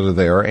people that are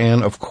there,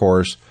 and of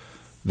course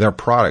their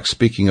products.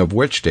 Speaking of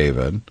which,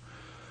 David,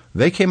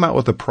 they came out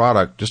with a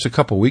product just a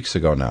couple weeks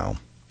ago now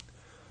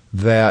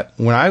that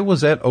when I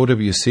was at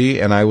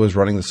OWC and I was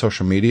running the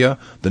social media,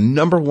 the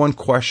number one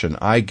question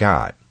I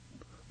got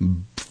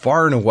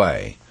far and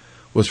away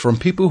was from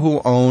people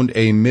who owned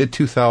a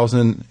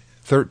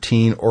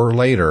mid-2013 or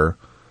later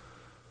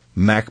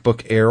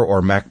MacBook Air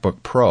or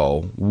MacBook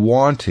Pro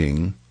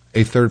wanting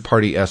a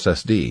third-party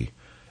SSD.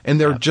 And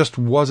there just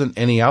wasn't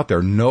any out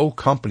there. No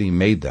company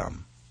made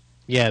them.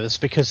 Yeah, that's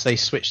because they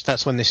switched.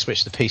 That's when they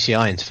switched the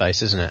PCI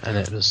interface, isn't it? And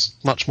it was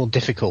much more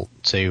difficult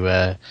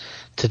to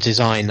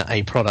design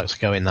a product to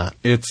go in that.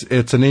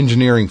 It's an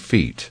engineering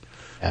feat,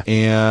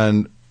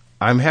 and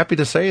I'm happy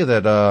to say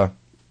that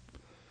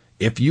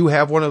if you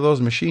have one of those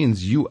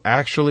machines, you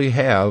actually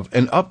have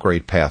an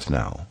upgrade path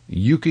now.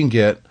 You can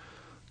get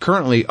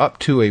currently up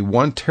to a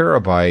 1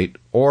 terabyte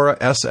Aura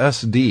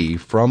SSD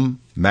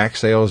from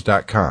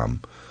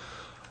MacSales.com.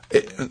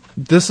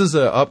 This is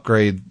an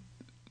upgrade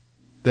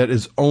that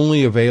is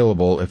only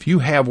available if you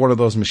have one of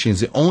those machines.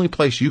 The only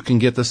place you can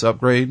get this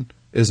upgrade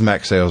is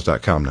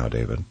MacSales.com now,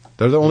 David.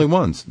 They're the only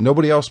ones.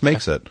 Nobody else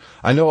makes it.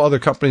 I know other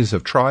companies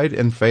have tried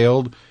and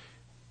failed.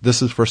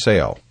 This is for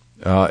sale.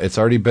 It's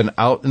already been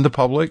out in the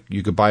public.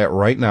 You could buy it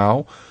right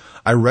now.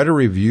 I read a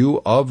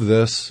review of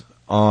this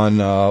on,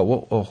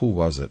 who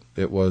was it?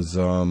 It was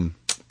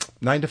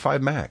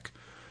 9to5Mac.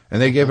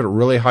 And they gave it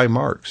really high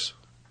marks.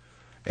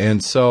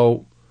 And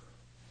so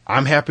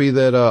I'm happy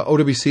that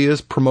OWC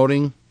is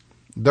promoting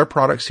their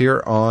products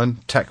here on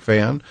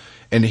TechFan,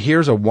 and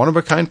here's a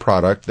one-of-a-kind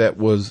product that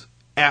was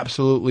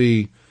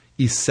absolutely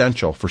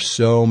essential for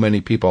so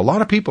many people. A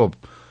lot of people,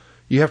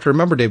 you have to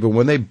remember, David,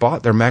 when they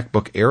bought their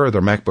MacBook Air or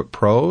their MacBook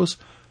Pros,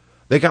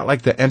 they got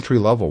like the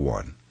entry-level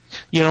one.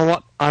 You know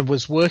what? I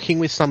was working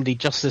with somebody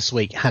just this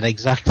week, had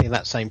exactly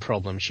that same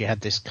problem. She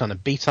had this kind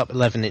of beat-up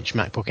 11-inch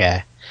MacBook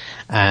Air,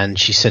 and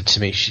she said to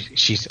me,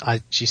 she said,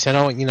 and she's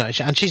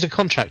a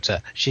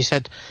contractor. She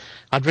said,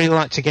 I'd really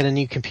like to get a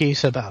new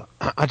computer, but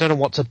I don't know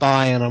what to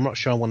buy, and I'm not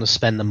sure I want to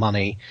spend the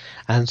money.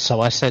 And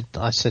so I said,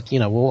 well,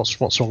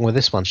 what's wrong with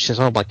this one? She says,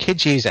 my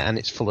kids use it, and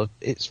it's full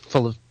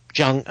of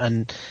junk,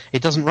 and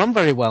it doesn't run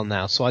very well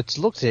now. So I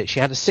looked at it. She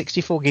had a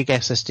 64 gig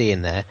SSD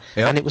in there,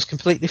 and it was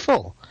completely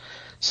full.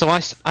 So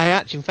I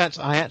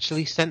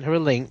actually sent her a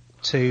link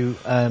to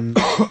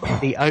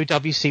the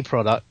OWC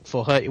product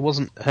for her. It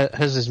wasn't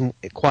hers isn't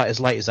quite as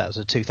late as that. It was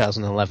a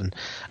 2011.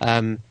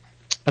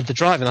 Of the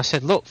drive, and I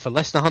said, look, for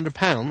less than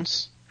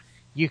 £100,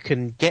 you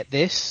can get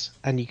this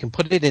and you can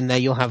put it in there.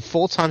 You'll have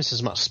 4 times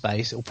as much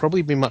space. It'll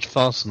probably be much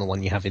faster than the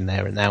one you have in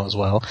there now as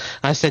well.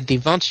 I said the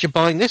advantage of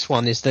buying this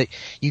one is that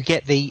you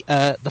get the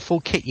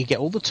full kit. You get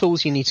all the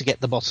tools you need to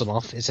get the bottom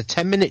off. It's a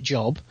 10-minute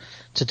job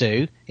to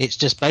do. It's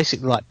just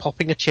basically like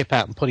popping a chip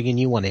out and putting a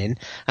new one in. And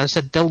I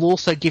said they'll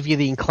also give you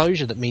the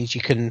enclosure that means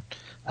you can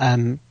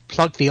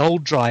plug the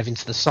old drive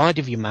into the side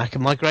of your Mac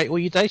and migrate all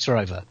your data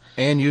over.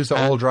 And use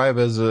the old drive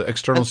as an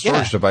external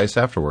storage device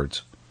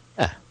afterwards.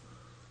 Yeah.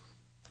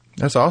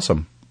 That's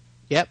awesome.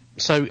 Yep.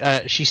 So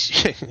she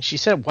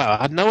said, "Wow,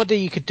 I had no idea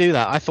you could do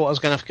that. I thought I was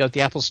going to have to go to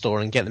the Apple Store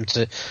and get them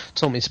to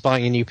talk me into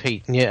buying a new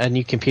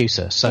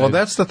computer." So, well,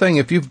 that's the thing.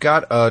 If you've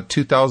got a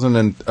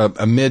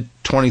a mid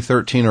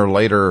 2013 or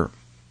later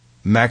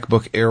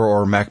MacBook Air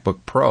or MacBook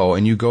Pro,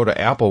 and you go to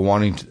Apple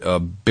wanting a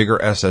bigger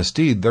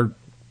SSD, they're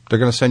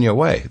going to send you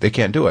away. They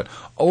can't do it.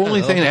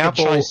 Only thing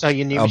Apple,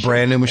 a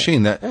brand new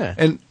machine.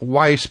 And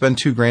why spend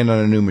 $2,000 on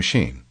a new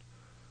machine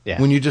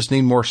when you just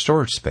need more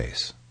storage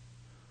space?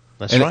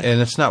 That's right. And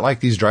it's not like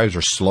these drives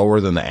are slower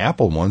than the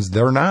Apple ones.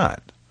 They're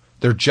not.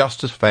 They're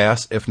just as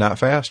fast, if not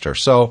faster.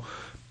 So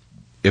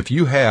if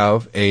you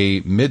have a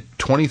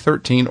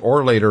mid-2013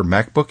 or later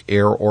MacBook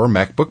Air or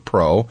MacBook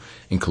Pro,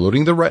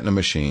 including the Retina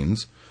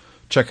machines,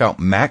 check out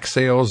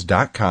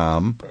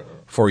MacSales.com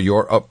for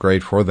your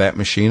upgrade for that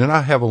machine. And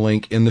I have a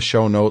link in the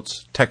show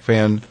notes,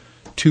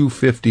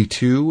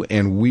 TechFan252.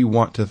 And we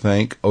want to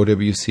thank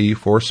OWC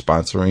for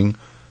sponsoring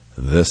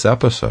this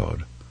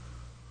episode.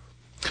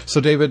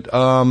 So, David,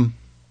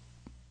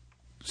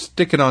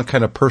 sticking on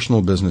kind of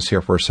personal business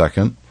here for a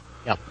second.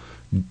 Yep.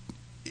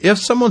 If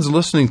someone's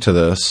listening to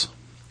this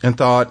and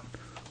thought,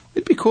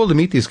 it'd be cool to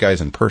meet these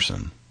guys in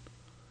person,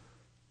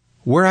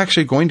 we're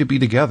actually going to be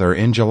together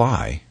in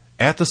July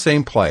at the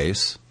same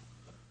place,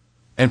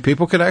 and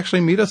people could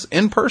actually meet us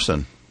in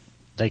person.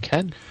 They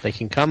can. They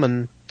can come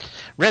and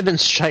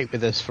remonstrate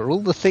with us for all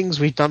the things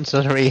we've done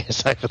to their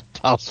ears over the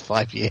past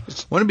 5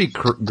 years. Wouldn't it be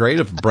great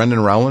if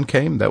Brendan Rowland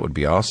came? That would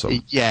be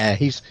awesome. Yeah,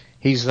 he's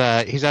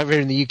over here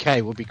in the UK.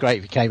 It would be great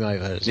if he came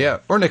over. Yeah,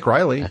 or Nick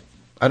Riley.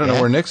 I don't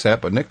know where Nick's at,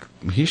 but Nick,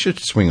 he should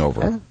swing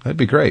over. Yeah. That'd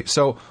be great.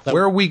 So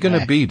where are we going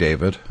to be,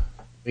 David?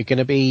 We're going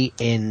to be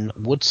in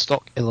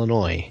Woodstock,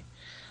 Illinois,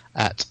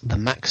 at the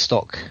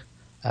MacStock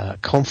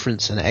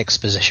Conference and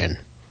Exposition.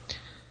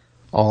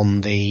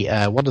 On the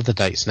what are the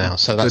dates now?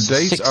 So that's the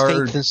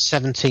 16th and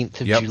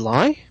 17th of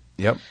July.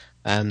 Yep.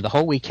 The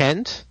whole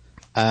weekend,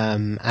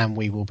 and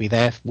we will be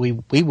there. We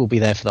will be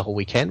there for the whole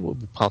weekend. We'll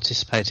be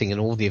participating in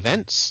all the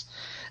events,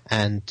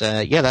 and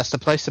that's the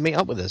place to meet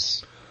up with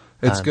us.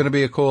 It's going to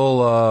be a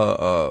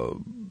cool.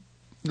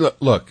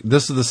 Look,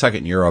 this is the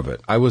second year of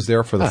it. I was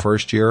there for the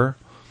first year.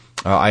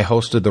 I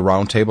hosted the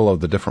roundtable of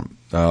the different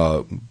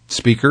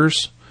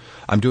speakers.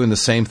 I'm doing the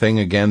same thing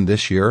again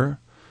this year,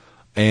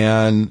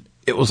 and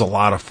it was a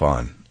lot of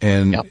fun,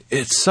 and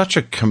it's such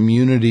a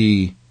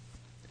community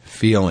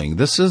feeling.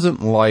 This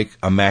isn't like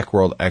a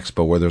Macworld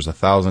Expo where there's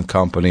 1,000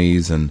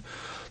 companies and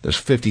there's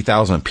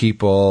 50,000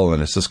 people,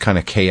 and it's just kind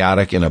of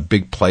chaotic in a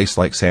big place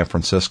like San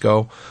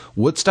Francisco.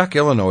 Woodstock,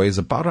 Illinois is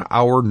about an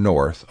hour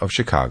north of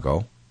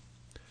Chicago.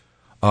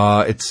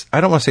 I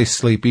don't want to say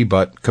sleepy,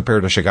 but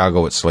compared to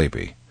Chicago, it's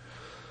sleepy.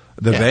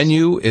 The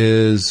venue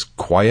is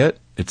quiet.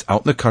 It's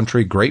out in the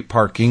country, great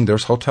parking.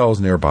 There's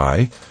hotels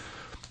nearby.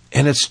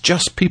 And it's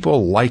just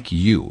people like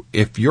you.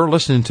 If you're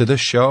listening to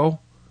this show,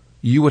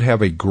 you would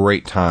have a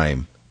great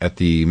time at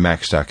the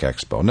MacStock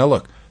Expo. Now,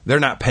 look, they're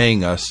not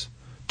paying us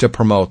to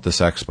promote this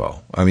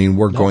expo. I mean,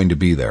 we're going to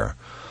be there.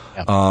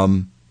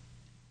 Yep.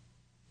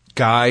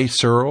 Guy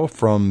Searle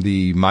from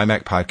the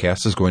MyMac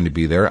podcast is going to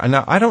be there. And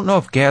now, I don't know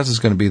if Gaz is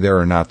going to be there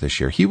or not this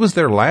year. He was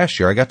there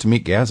last year. I got to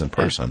meet Gaz in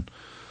person.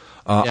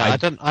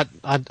 I'd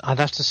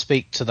have to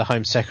speak to the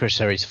Home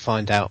Secretary to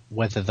find out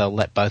whether they'll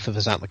let both of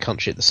us out in the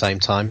country at the same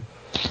time.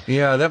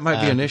 Yeah, that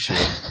might be an issue.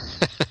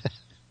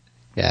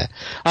 Yeah,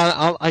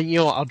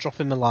 I'll drop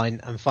him a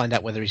line and find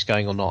out whether he's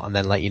going or not, and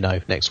then let you know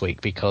next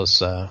week,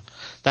 because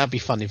that'd be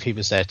fun if he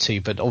was there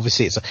too. But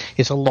obviously,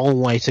 it's a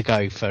long way to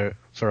go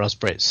for us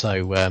Brits,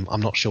 so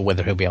I'm not sure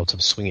whether he'll be able to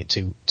swing it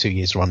 2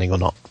 years running or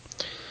not.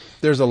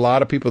 There's a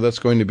lot of people that's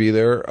going to be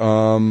there.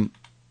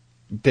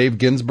 Dave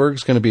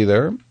Ginsburg's going to be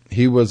there.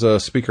 He was a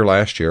speaker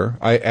last year.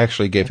 I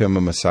actually gave him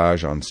a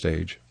massage on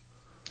stage.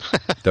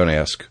 Don't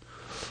ask.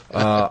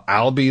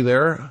 I'll be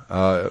there.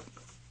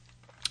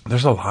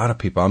 There's a lot of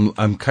people.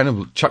 I'm kind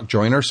of Chuck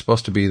Joyner's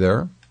supposed to be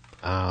there.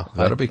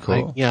 That'll be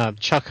cool.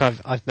 Chuck,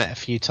 I've met a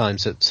few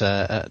times at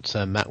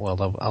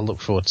Macworld. I'll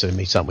look forward to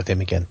meet up with him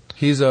again.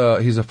 He's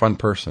a fun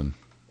person.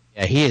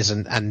 Yeah, he is,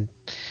 and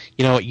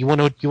you know, you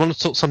want to talk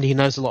to somebody who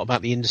knows a lot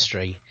about the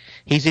industry.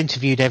 He's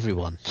interviewed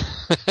everyone.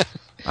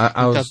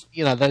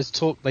 Those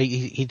talk.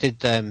 He did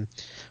the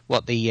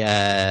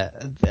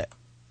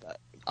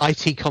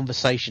IT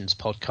Conversations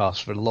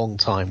podcast for a long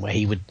time, where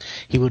he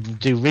would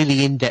do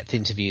really in-depth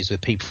interviews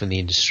with people from the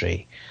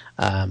industry.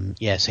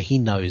 So he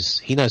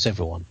knows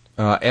everyone.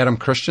 Adam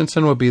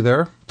Christensen will be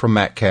there from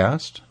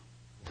MacCast.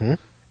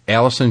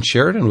 Allison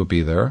Sheridan will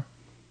be there.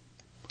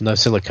 No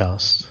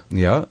Silicast.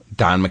 Yeah.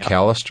 Don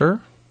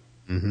McAllister.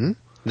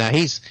 Now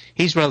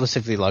he's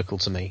relatively local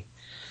to me.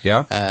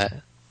 Yeah?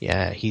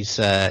 Yeah, he's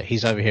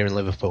over here in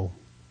Liverpool.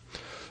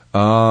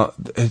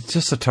 It's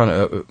just a ton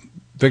of...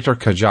 Victor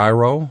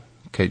Kajiro.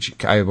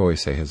 I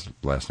always say his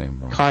last name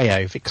wrong.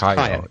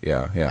 Kayo.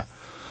 Yeah.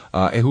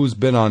 Who's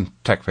been on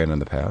TechFan in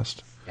the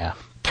past. Yeah.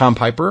 Tom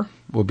Piper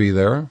will be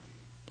there.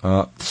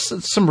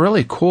 Some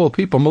really cool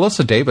people.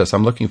 Melissa Davis.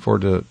 I'm looking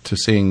forward to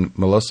seeing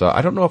Melissa.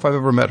 I don't know if I've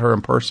ever met her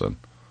in person.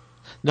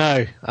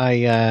 No,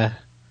 I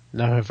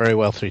know her very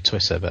well through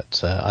Twitter,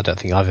 but I don't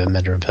think I've ever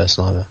met her in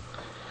person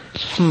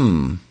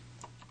either.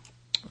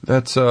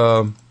 That's,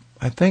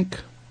 I think,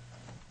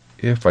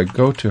 if I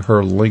go to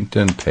her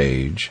LinkedIn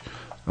page,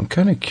 I'm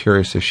kind of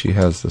curious if she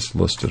has this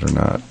listed or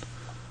not.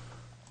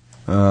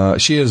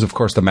 She is, of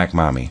course, the Mac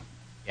Mommy.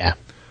 Yeah.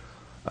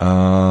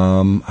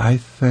 I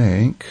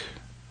think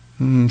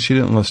she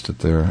didn't list it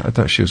there. I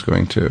thought she was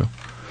going to.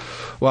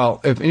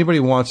 Well, if anybody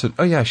wants it,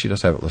 oh yeah, she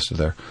does have it listed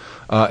there.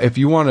 If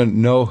you want to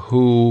know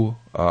who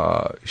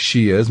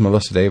she is,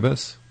 Melissa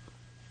Davis,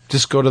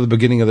 just go to the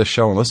beginning of the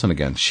show and listen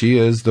again. She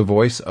is the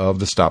voice of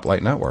the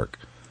Stoplight Network.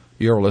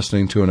 You're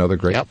listening to another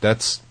great. Yep.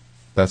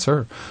 That's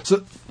her. So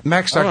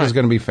MacStock is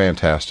going to be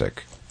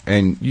fantastic,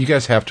 and you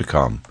guys have to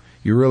come.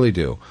 You really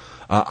do.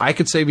 I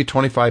could save you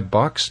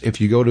 $25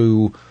 if you go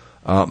to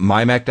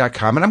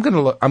mymac.com, and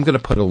I'm gonna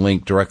put a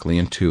link directly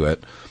into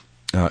it,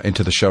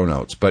 into the show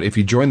notes. But if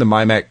you join the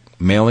MyMac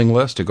mailing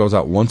list, it goes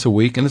out once a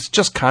week, and it's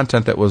just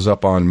content that was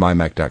up on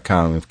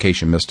mymac.com in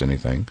case you missed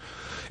anything.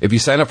 If you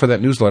sign up for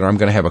that newsletter, I'm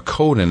going to have a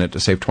code in it to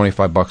save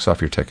 $25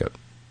 off your ticket.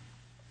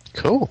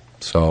 Cool.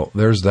 So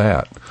there's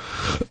that.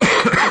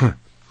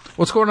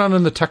 What's going on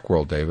in the tech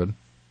world, David?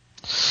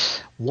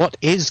 What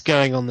is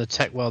going on in the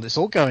tech world? It's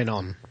all going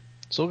on.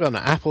 It's all going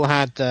on. Apple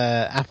had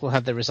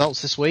their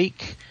results this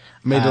week.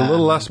 Made a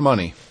little less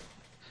money.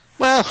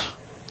 Well,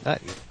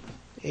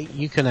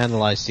 you can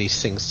analyze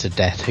these things to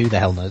death. Who the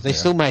hell knows? They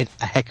still made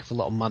a heck of a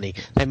lot of money.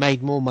 They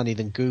made more money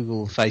than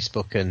Google,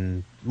 Facebook,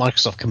 and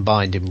Microsoft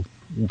combined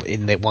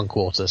in their one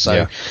quarter.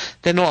 So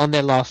they're not on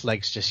their last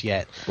legs just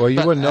yet. Well,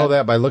 you wouldn't know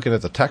that by looking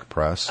at the tech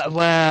press.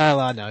 Well,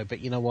 I know, but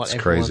you know what? It's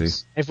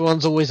crazy.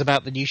 Everyone's always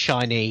about the new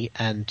shiny,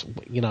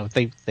 and you know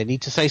they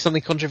need to say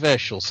something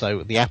controversial.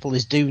 So the Apple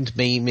is doomed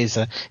meme is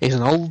an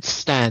old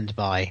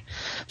standby,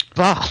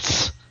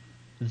 but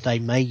they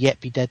may yet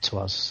be dead to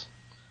us.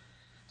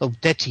 Well,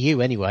 dead to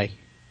you anyway,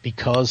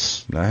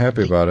 because not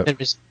happy about it. There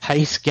is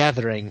pace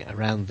gathering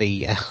around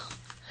the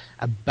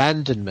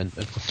abandonment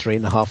of the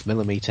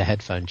 3.5mm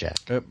headphone jack.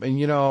 And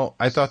you know,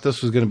 I thought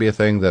this was going to be a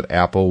thing that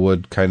Apple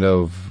would kind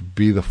of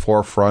be the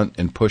forefront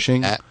in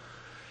pushing.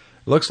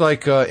 Looks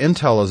like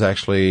Intel is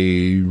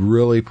actually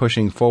really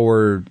pushing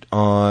forward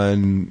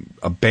on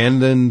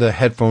abandon the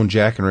headphone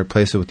jack and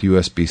replace it with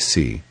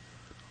USB-C.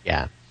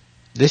 Yeah,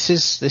 this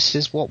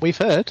is what we've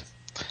heard.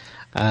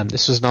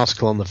 This was an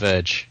article on The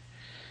Verge,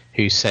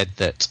 who said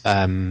that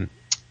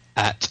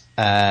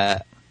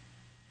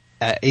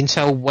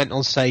Intel went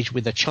on stage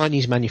with a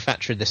Chinese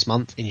manufacturer this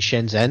month in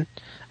Shenzhen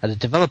at a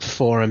developer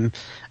forum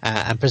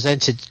and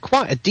presented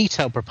quite a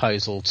detailed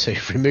proposal to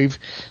remove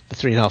the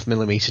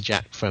 3.5mm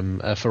jack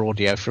for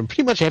audio from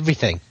pretty much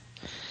everything.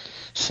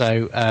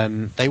 So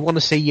they want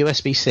to see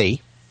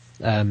USB-C.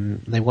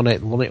 They want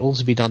it all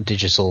to be done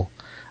digital.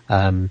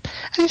 And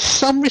in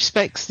some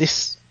respects,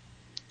 this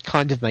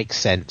kind of makes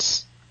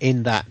sense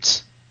in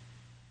that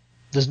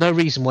there's no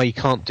reason why you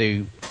can't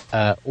do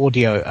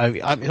audio.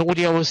 I mean,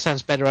 audio always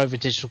sounds better over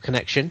digital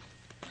connection,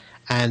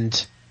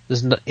 and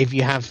if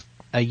you have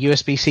a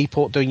USB-C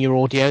port doing your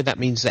audio, that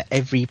means that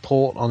every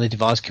port on a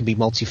device can be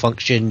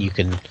multifunction. You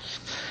can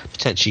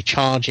potentially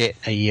charge it,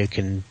 and you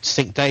can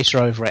sync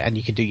data over it, and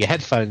you can do your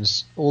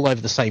headphones all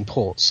over the same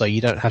port, so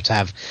you don't have to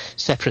have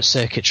separate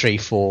circuitry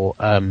for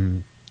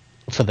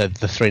the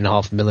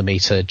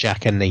 3.5mm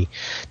jack and the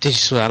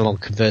digital analog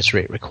converter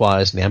it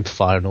requires and the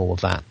amplifier and all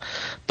of that.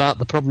 But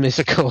the problem is,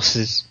 of course,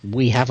 is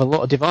we have a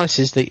lot of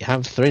devices that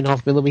have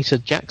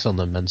 3.5mm jacks on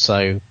them, and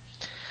so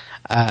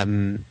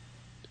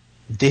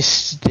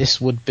this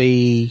would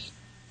be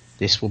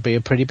a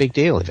pretty big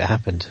deal if it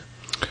happened.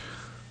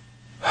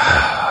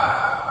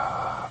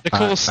 Of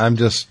course,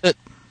 the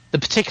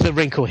particular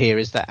wrinkle here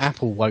is that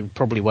Apple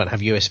probably won't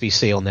have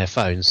USB-C on their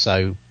phones,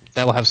 so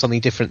they'll have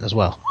something different as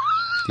well.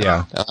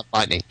 Yeah.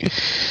 Lightning.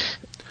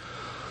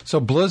 So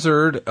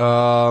Blizzard,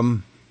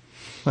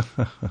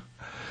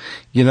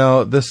 you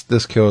know,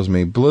 this kills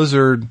me.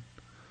 Blizzard,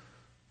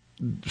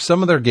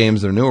 some of their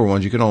games, their newer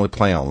ones, you can only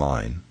play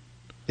online.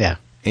 Yeah.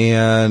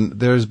 And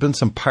there's been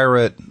some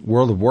pirate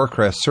World of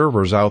Warcraft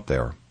servers out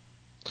there.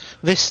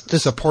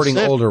 Supporting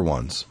older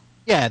ones.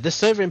 Yeah, the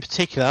server in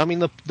particular. I mean,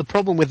 the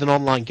problem with an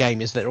online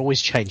game is they're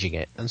always changing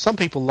it. And some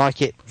people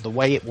like it the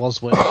way it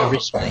was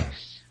originally.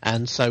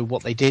 And so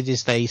what they did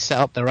is they set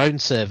up their own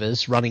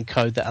servers running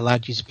code that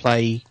allowed you to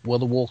play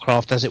World of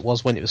Warcraft as it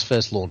was when it was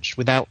first launched,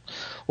 without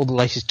all the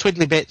latest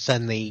twiddly bits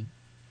and the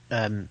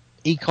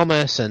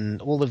e-commerce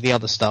and all of the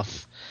other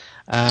stuff.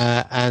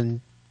 And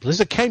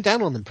Blizzard came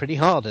down on them pretty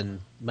hard and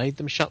made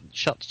them shut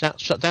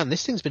down.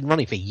 This thing's been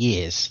running for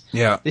years.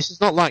 Yeah. This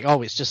is not like,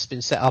 it's just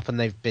been set up and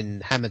they've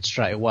been hammered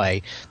straight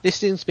away. This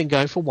thing's been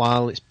going for a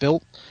while. It's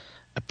built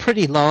a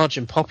pretty large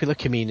and popular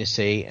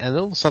community, and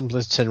all of a sudden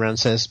Blizzard turns around and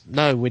says,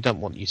 no, we don't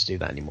want you to do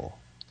that anymore.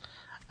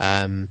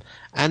 And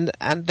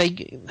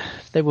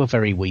they were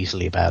very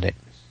weaselly about it,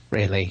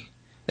 really.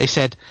 They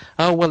said,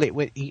 oh, well,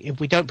 if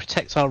we don't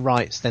protect our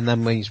rights, then that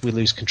means we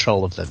lose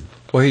control of them.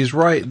 Well, he's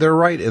right. They're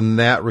right in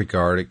that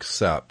regard,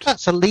 except...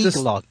 That's a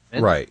legal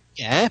argument. Right.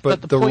 Yeah,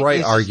 but the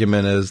right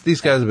argument is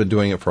these guys have been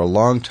doing it for a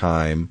long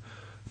time.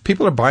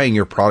 People are buying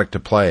your product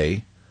to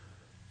play.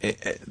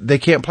 They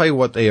can't play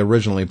what they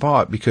originally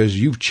bought because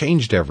you've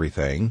changed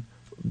everything.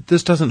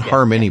 This doesn't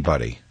harm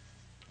anybody.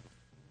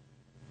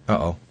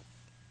 Uh-oh.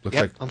 Looks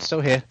like I'm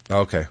still here.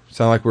 Okay.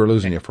 Sound like we were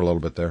losing you for a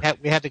little bit there.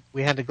 We had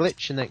a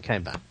glitch and then it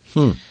came back.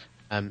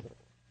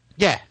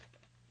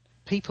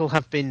 People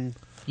have been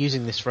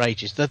using this for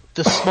ages. The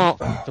smart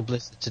thing for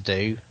Blizzard to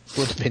do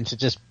would have been to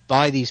just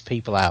buy these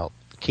people out,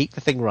 keep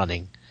the thing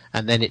running,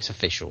 and then it's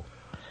official.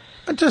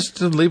 And just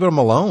to leave them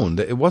alone.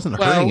 It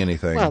wasn't hurting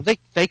anything. Well,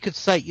 they could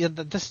say,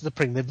 this is the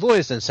thing. The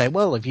lawyers then say,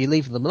 well, if you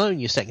leave them alone,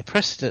 you're setting a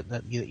precedent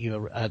that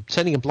you're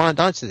turning a blind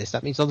eye to this.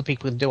 That means other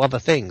people can do other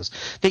things.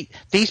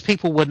 These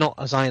people were not,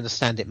 as I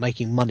understand it,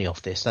 making money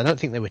off this. I don't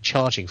think they were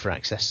charging for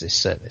access to this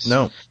service.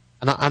 No.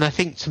 And I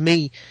think, to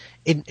me,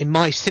 in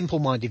my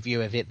simple-minded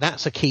view of it,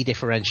 that's a key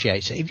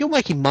differentiator. If you're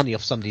making money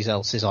off somebody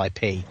else's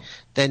IP,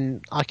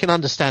 then I can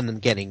understand them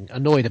getting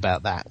annoyed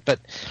about that. But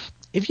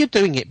if you're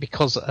doing it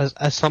because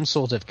as some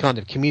sort of kind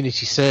of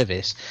community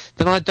service,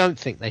 then I don't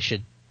think they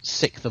should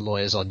sick the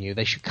lawyers on you.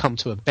 They should come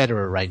to a better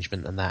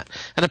arrangement than that.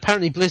 And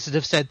apparently Blizzard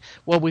have said,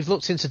 well, we've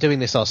looked into doing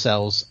this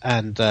ourselves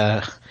and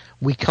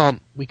we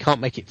can't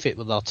make it fit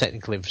with our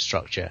technical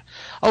infrastructure.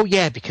 Oh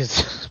yeah,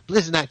 because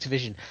Blizzard and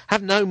Activision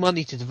have no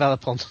money to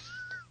develop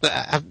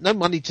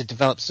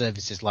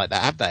services like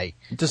that, have they?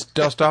 Just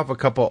dust off a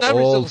couple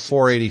old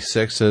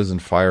 486s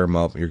and fire them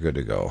up. You're good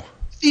to go.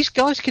 These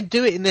guys can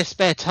do it in their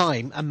spare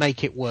time and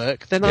make it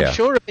work, then I'm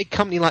sure a big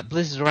company like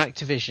Blizzard or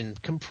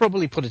Activision can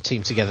probably put a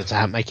team together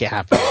to make it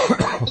happen.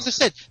 As I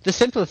said, the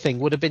simpler thing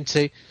would have been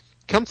to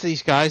come to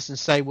these guys and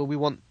say, well, we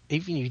want,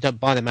 even if you don't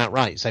buy them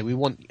outright, say we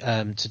want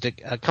to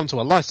come to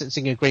a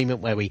licensing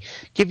agreement where we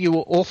give you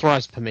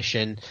authorized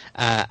permission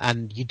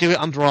and you do it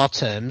under our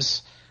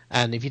terms.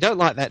 And if you don't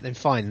like that, then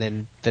fine.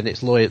 Then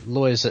it's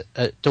lawyers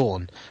at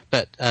dawn.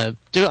 But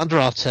do it under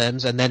our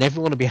terms, and then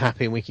everyone will be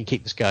happy, and we can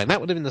keep this going. That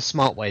would have been the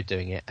smart way of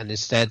doing it. And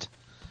instead,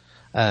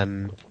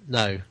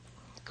 no,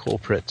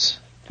 corporate.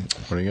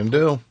 What are you going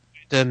to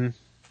do?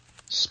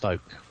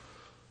 Spoke.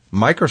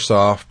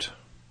 Microsoft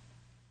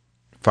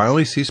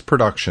finally ceased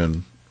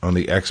production on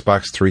the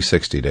Xbox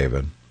 360,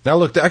 David. Now,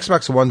 look, the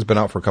Xbox One's been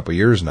out for a couple of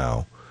years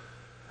now,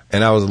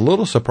 and I was a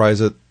little surprised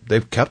that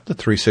they've kept the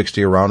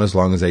 360 around as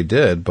long as they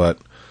did, but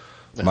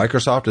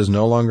Microsoft is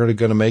no longer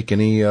going to make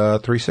any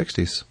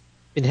 360s.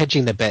 Been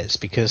hedging their bets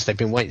because they've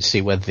been waiting to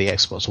see whether the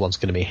Xbox One's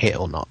going to be a hit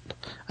or not.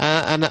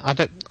 And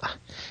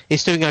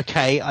it's doing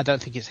okay. I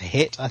don't think it's a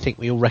hit. I think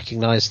we all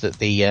recognise that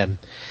the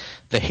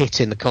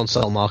hit in the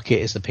console market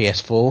is the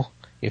PS4.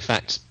 In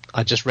fact,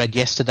 I just read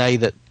yesterday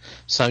that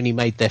Sony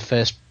made their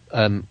first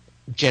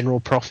general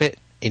profit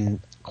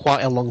in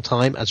quite a long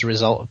time as a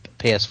result of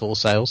PS4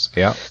 sales.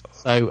 Yeah.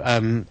 So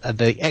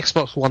the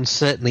Xbox One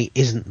certainly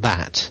isn't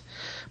that.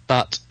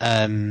 But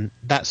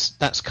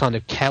that's kind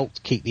of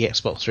helped keep the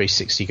Xbox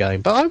 360 going.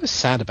 But I was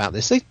sad about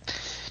this. The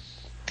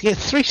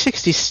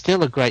 360 is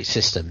still a great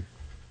system.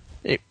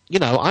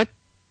 I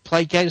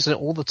play games on it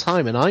all the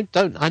time, and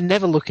I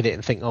never look at it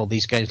and think, oh,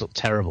 these games look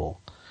terrible.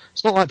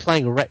 It's not like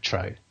playing a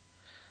retro.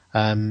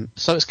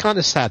 So it's kind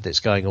of sad that it's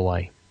going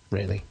away,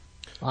 really.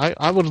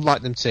 I would have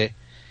liked them to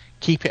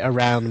keep it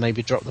around,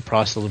 maybe drop the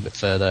price a little bit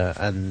further,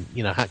 and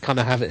kind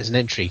of have it as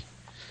an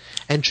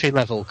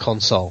entry-level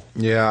console.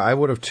 Yeah, I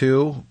would have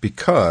too,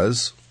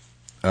 because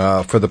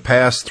for the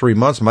past 3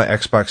 months, my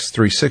Xbox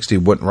 360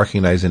 wouldn't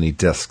recognize any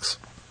discs.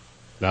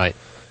 Right.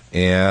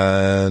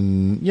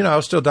 And, I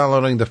was still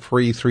downloading the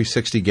free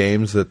 360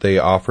 games that they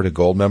offer to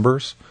gold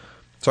members,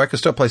 so I could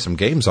still play some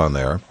games on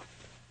there.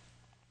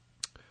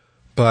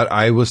 But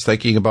I was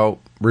thinking about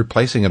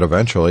replacing it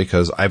eventually,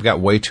 because I've got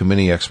way too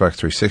many Xbox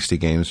 360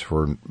 games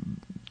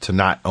to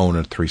not own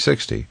a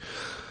 360.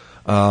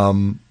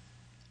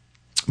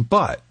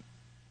 But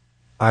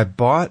I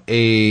bought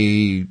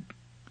a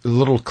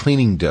little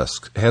cleaning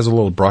disc. It has a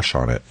little brush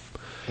on it.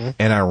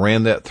 And I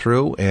ran that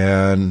through,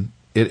 and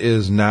it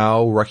is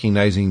now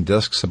recognizing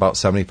discs about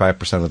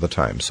 75% of the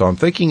time. So I'm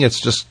thinking it's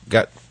just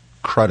got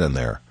crud in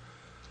there.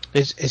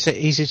 Is it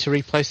easy to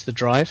replace the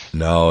drive?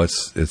 No,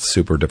 it's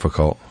super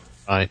difficult.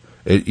 Right.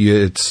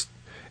 It's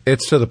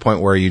to the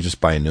point where you just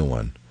buy a new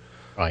one.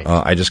 Right.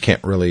 I just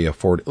can't really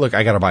afford it. Look,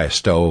 I got to buy a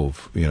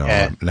stove.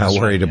 I'm not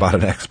worried about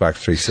an Xbox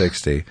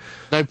 360.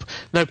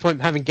 No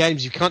point having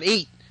games you can't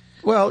eat.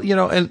 Well,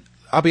 and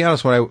I'll be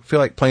honest, when I feel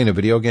like playing a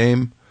video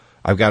game,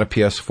 I've got a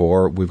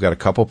PS4. We've got a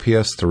couple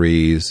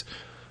PS3s.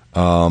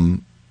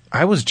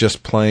 I was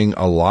just playing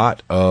a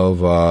lot of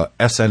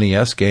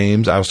SNES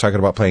games. I was talking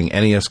about playing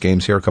NES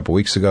games here a couple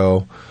weeks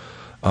ago.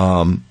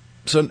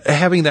 So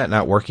having that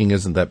not working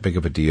isn't that big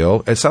of a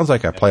deal. It sounds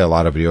like I play a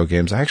lot of video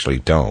games. I actually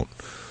don't.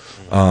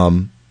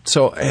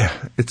 So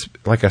it's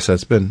like I said,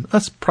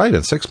 that's probably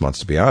been 6 months,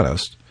 to be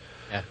honest.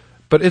 Yeah.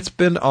 But it's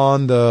been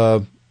on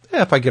the,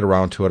 if I get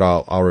around to it,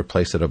 I'll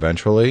replace it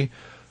eventually.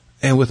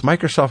 And with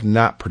Microsoft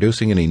not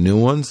producing any new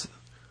ones,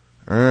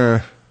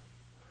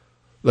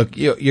 look,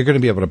 you're going to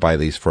be able to buy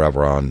these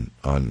forever on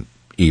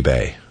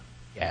eBay.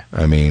 Yeah.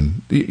 I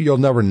mean, you'll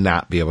never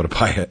not be able to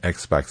buy an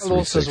Xbox 360.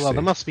 Also as well,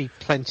 there must be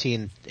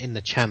plenty in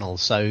the channel,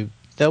 so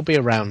they'll be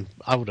around,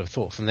 I would have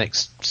thought, for the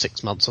next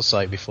 6 months or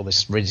so before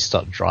this really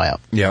starts to dry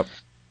up. Yep.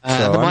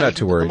 So I'm not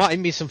too worried. There might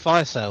even be some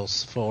fire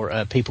sales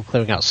for people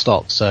clearing out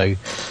stock. So,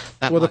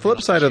 the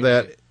flip side of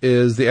that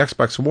is the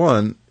Xbox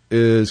One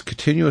is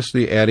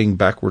continuously adding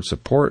backward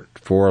support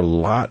for a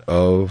lot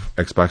of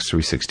Xbox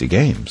 360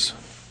 games.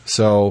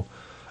 So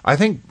I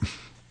think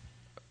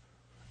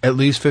at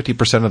least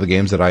 50% of the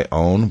games that I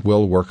own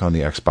will work on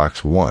the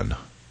Xbox One.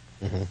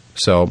 Mm-hmm.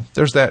 So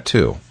there's that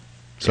too.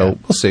 So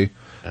we'll see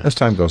as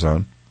time goes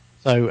on.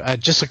 So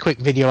just a quick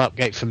video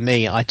update from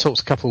me. I talked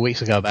a couple of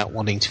weeks ago about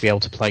wanting to be able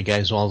to play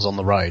games while I was on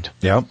the road.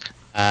 Yeah.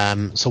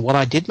 So what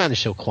I did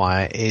manage to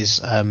acquire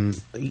is,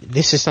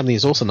 this is something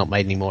that's also not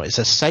made anymore. It's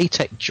a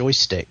Saytech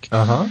joystick.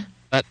 Uh-huh.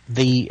 But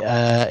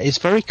it's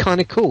very kind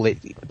of cool.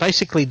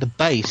 Basically, the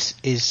base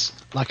is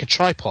like a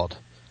tripod,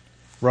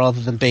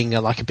 rather than being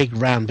like a big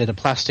round bit of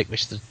plastic where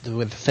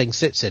the thing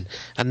sits in.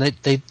 And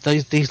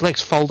these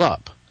legs fold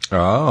up.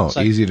 Oh,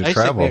 so easy to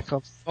travel. I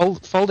can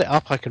fold it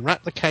up, I can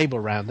wrap the cable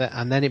around it,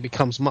 and then it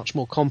becomes much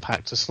more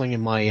compact to sling in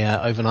my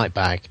overnight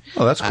bag.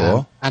 Oh, that's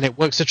cool. And it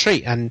works a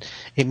treat, and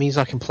it means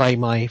I can play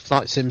my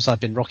flight sims. I've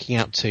been rocking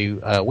out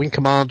to Wing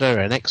Commander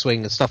and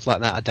X-Wing and stuff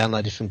like that. I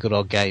downloaded some good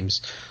old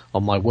games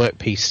on my work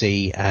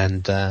PC,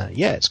 and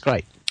it's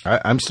great.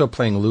 I'm still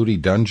playing Looty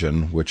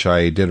Dungeon, which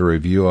I did a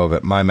review of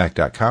at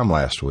mymac.com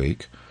last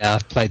week. Yeah,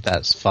 I've played that.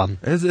 It's fun.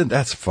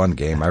 That's a fun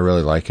game. I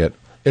really like it.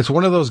 It's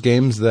one of those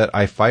games that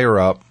I fire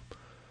up.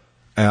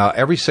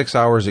 Every 6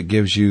 hours, it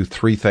gives you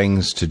 3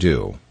 things to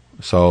do.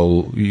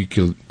 So you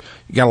got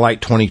to light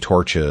 20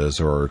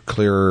 torches, or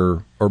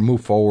clear, or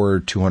move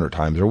forward 200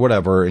 times, or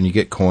whatever, and you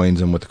get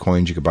coins. And with the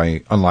coins, you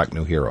can unlock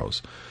new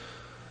heroes.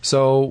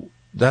 So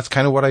that's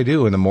kind of what I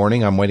do in the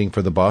morning. I'm waiting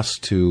for the bus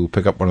to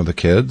pick up one of the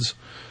kids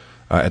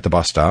at the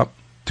bus stop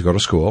to go to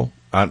school.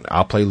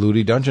 I'll play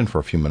Looty Dungeon for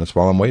a few minutes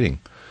while I'm waiting.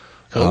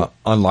 Cool.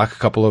 Unlock a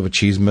couple of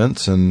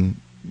achievements and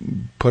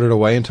put it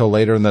away until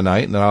later in the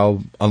night, and then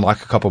I'll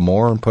unlock a couple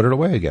more and put it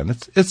away again.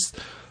 It's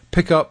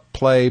pick up,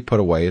 play,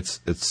 put away.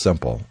 It's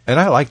simple, and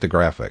I like the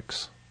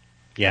graphics.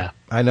 Yeah,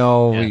 I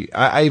know. Yeah.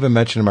 I even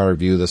mentioned in my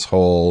review this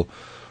whole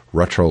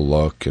retro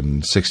look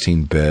and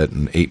 16-bit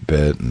and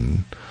 8-bit,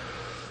 and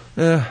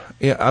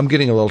I'm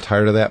getting a little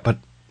tired of that. But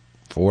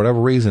for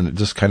whatever reason, it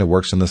just kind of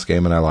works in this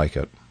game, and I like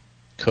it.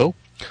 Cool.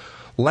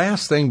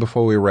 Last thing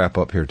before we wrap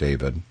up here,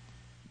 David.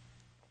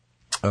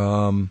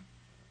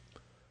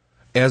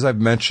 As I've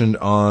mentioned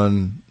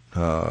on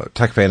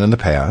TechFan in the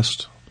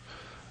past,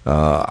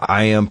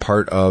 I am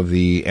part of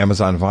the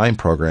Amazon Vine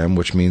program,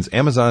 which means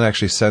Amazon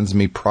actually sends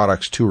me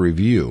products to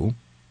review.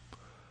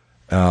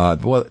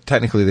 Well,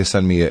 technically, they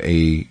send me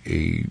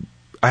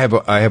I have a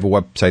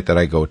website that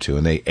I go to,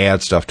 and they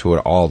add stuff to it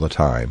all the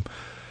time.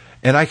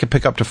 And I can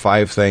pick up to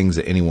 5 things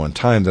at any one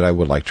time that I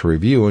would like to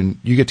review, and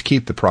you get to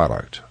keep the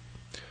product.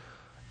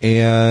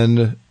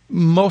 And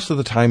most of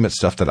the time, it's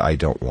stuff that I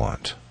don't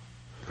want.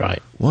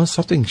 Right. Well,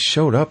 something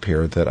showed up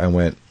here that I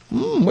went,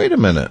 wait a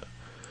minute.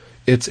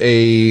 It's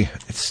the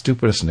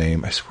stupidest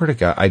name. I swear to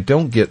God, I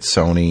don't get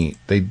Sony.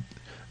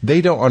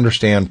 They don't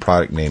understand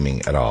product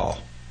naming at all.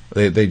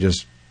 They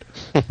just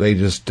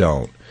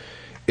don't.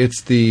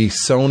 It's the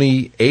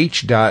Sony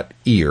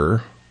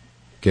H.ear.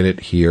 Get it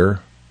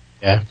here?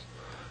 Yeah.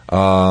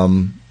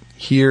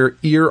 Here,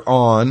 ear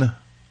on.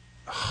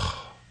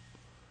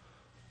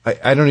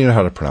 I don't even know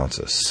how to pronounce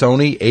this.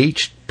 Sony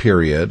H.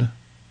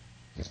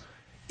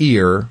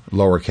 Ear,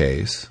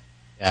 lowercase,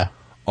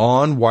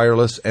 on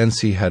wireless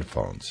NC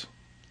headphones.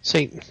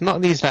 See, not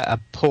only is that a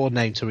poor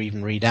name to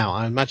even read out,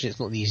 I imagine it's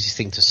not the easiest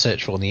thing to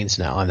search for on the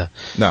internet either.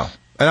 No.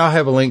 And I'll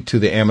have a link to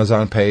the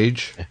Amazon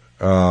page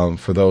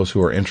for those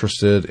who are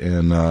interested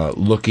in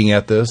looking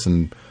at this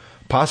and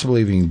possibly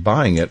even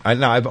buying it.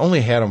 Now, I've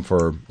only had them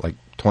for like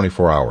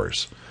 24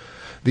 hours.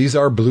 These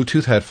are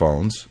Bluetooth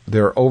headphones.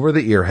 They're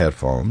over-the-ear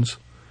headphones.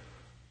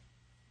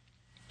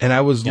 And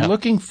I was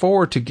looking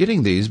forward to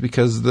getting these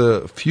because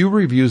the few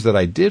reviews that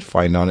I did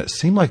find on it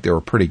seemed like they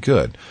were pretty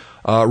good.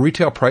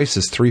 Retail price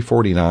is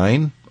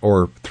 $349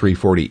 or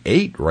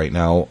 $348 right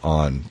now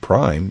on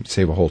Prime.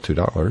 Save a whole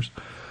 $2.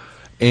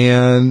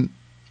 And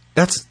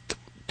that's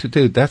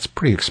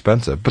pretty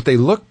expensive. But they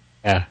look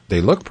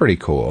pretty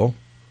cool.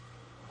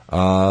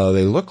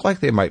 They look like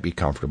they might be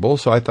comfortable.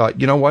 So I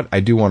thought, you know what? I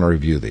do want to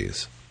review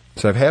these.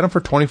 So I've had them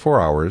for 24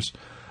 hours.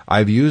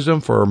 I've used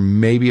them for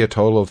maybe a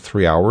total of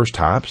 3 hours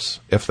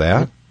tops, if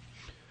that.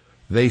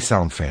 They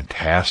sound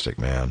fantastic,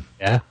 man.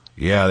 Yeah.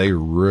 Yeah, they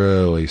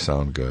really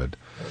sound good.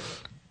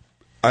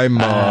 I'm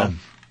kind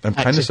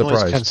of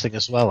surprised. Noise cancelling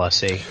as well, I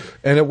see.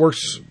 And it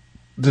works.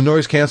 The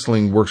noise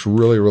canceling works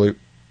really, really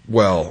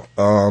well.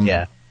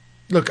 Yeah.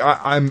 Look,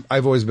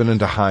 I've always been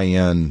into high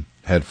end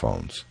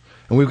headphones,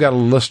 and we've got a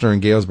listener in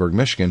Galesburg,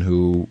 Michigan,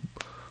 who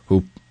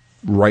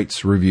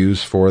writes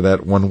reviews for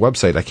that one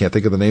website. I can't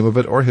think of the name of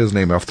it or his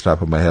name off the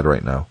top of my head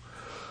right now.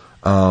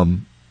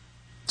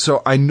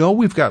 So I know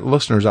we've got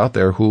listeners out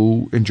there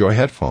who enjoy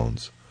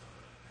headphones,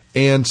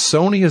 and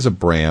Sony is a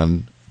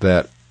brand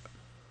that,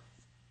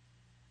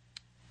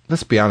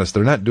 let's be honest,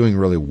 they're not doing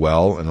really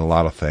well in a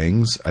lot of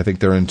things. I think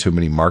they're in too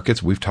many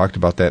markets. We've talked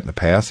about that in the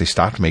past. They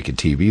stopped making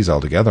TVs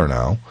altogether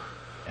now,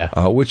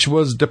 which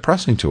was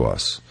depressing to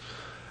us.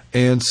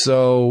 And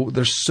so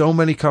there's so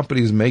many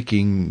companies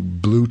making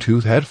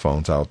Bluetooth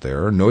headphones out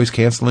there,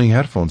 noise-canceling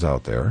headphones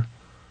out there.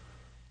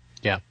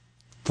 Yeah.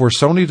 For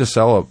Sony to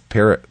sell a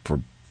pair for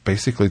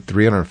basically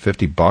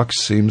 $350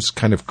 seems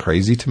kind of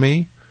crazy to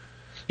me.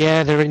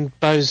 Yeah, they're in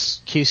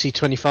Bose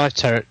QC25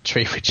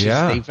 territory, which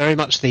is very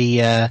much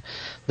the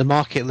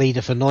market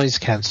leader for noise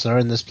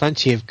canceller, and there's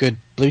plenty of good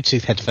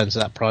Bluetooth headphones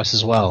at that price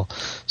as well.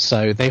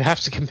 So they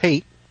have to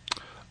compete.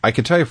 I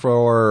can tell you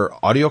for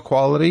audio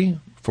quality,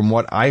 from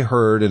what I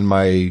heard in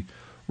my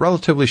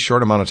relatively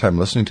short amount of time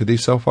listening to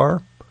these so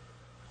far,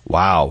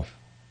 wow.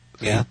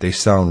 Yeah. They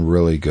sound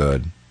really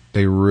good.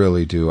 They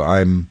really do.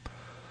 I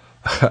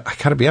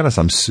gotta be honest,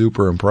 I'm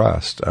super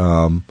impressed.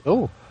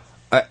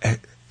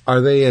 Are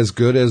they as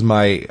good as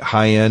my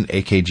high-end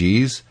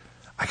AKGs?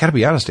 I gotta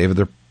be honest, David,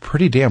 they're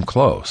pretty damn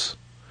close.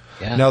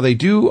 Yeah. Now, they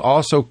do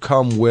also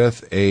come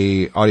with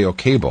a audio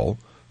cable,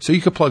 so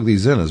you could plug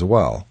these in as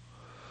well.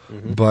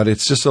 Mm-hmm. But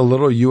it's just a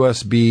little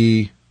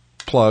USB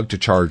plug to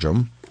charge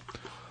them.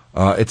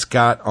 It's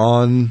got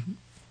on-ear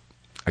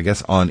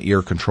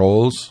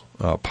controls,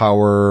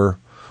 power,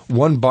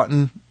 one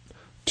button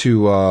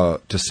to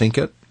sync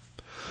it.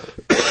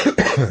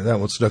 That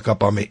one snuck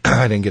up on me.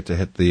 I didn't get to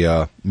hit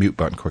the mute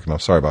button quick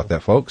enough. Sorry about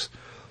that, folks.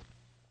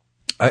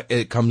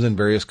 It comes in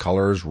various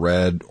colors: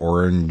 red,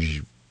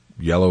 orange,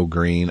 yellow,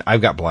 green.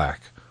 I've got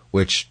black,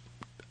 which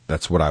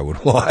that's what I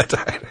would want.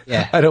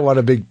 I don't want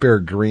a big pair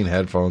of green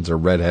headphones or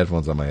red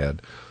headphones on my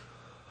head.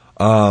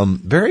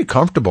 Very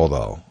comfortable,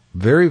 though.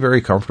 Very,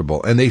 very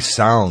comfortable. And they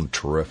sound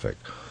terrific.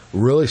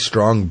 Really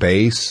strong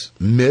bass.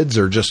 Mids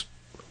are just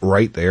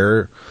right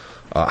there.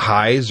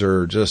 Highs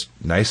are just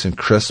nice and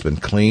crisp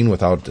and clean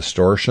without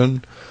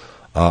distortion.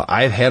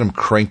 I've had them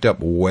cranked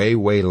up way,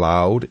 way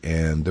loud,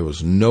 and there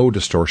was no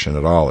distortion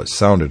at all. It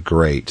sounded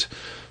great.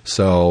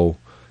 So,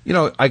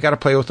 I got to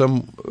play with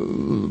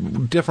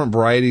them, different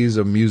varieties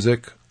of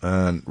music,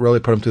 and really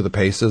put them through the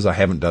paces. I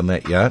haven't done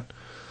that yet.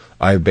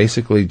 I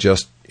basically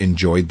just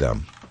enjoyed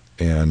them.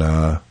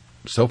 And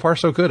so far,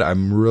 so good.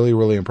 I'm really,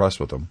 really impressed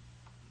with them.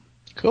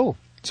 Cool.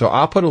 So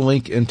I'll put a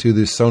link into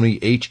the Sony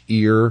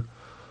H-Ear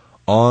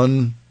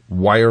on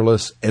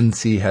wireless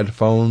NC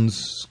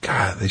headphones.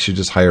 God, they should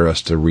just hire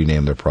us to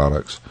rename their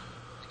products.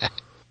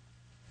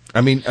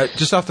 I mean,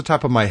 just off the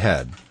top of my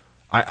head,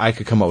 I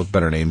could come up with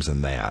better names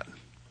than that.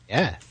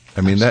 Yeah.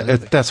 I mean,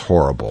 that's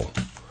horrible.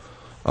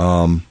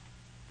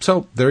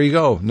 So there you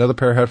go. Another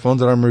pair of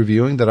headphones that I'm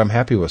reviewing that I'm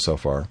happy with so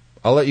far.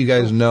 I'll let you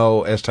guys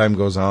know as time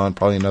goes on,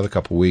 probably another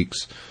couple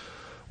weeks,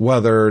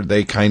 whether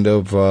they kind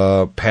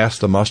of pass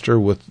the muster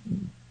with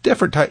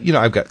different type.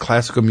 I've got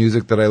classical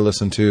music that I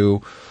listen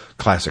to,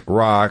 classic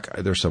rock.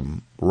 There's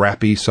some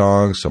rappy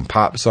songs, some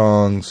pop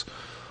songs.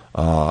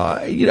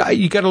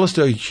 You got to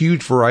listen to a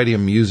huge variety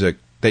of music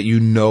that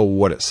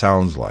what it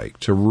sounds like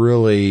to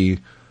really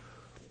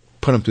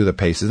put them through the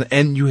paces.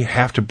 And you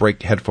have to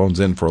break headphones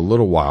in for a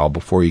little while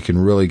before you can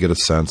really get a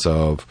sense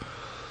of,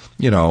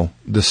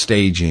 the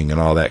staging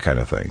and all that kind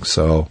of thing.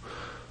 So,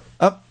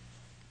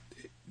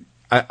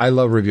 I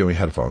love reviewing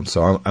headphones,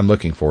 so I'm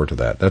looking forward to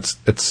that.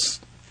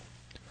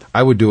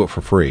 I would do it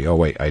for free. Oh,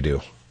 wait, I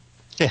do.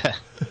 Yeah.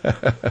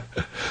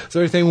 Is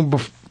there anything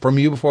from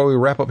you before we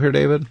wrap up here,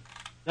 David?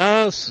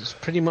 No, it's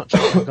pretty much.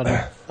 I've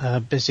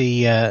got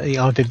busy.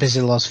 I've been busy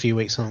the last few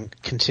weeks. I'm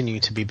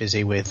continuing to be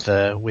busy with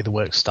the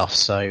work stuff,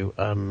 so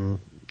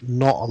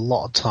not a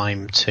lot of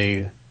time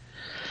to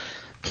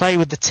play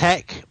with the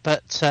tech.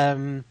 But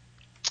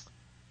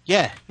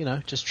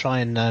just try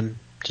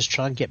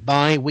and get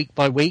by week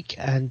by week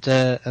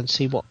and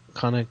see what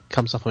kind of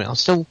comes up on it. I'll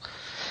still.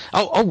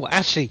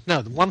 Actually,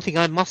 no. The one thing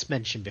I must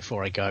mention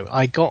before I go,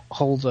 I got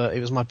hold of, it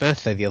was my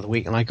birthday the other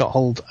week, and I got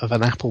hold of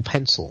an Apple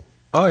Pencil.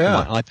 Oh,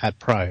 yeah. My iPad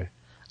Pro.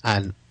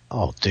 And,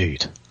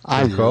 dude,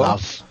 I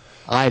love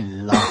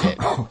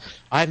it.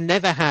 I've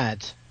never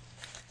had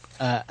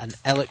an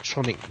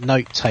electronic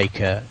note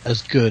taker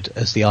as good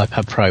as the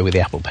iPad Pro with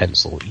the Apple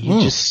Pencil.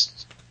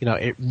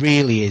 It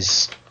really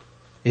is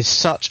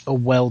such a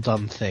well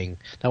done thing.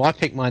 Now, I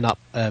picked mine up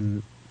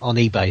on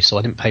eBay, so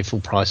I didn't pay full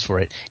price for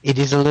it. It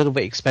is a little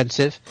bit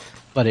expensive,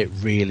 but it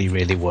really,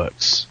 really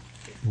works.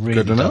 Really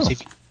good to does. know.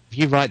 If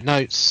you write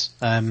notes,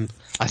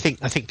 I think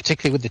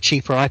particularly with the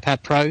cheaper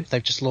iPad Pro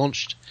they've just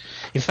launched.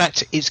 In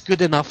fact, it's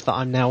good enough that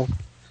I'm now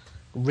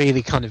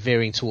really kind of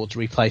veering towards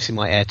replacing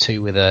my Air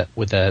 2 with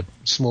a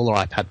smaller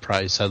iPad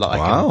Pro so that I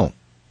can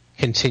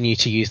continue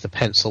to use the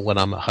pencil when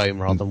I'm at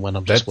home rather than when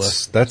I'm just working.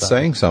 That's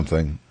saying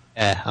something.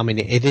 Yeah, I mean,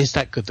 it is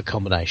that good, the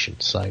combination.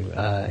 So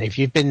if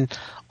you've been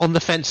on the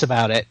fence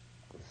about it,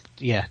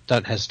 yeah,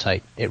 don't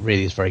hesitate. It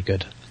really is very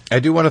good. I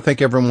do want to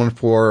thank everyone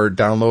for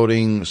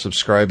downloading,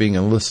 subscribing,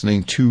 and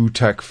listening to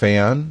Tech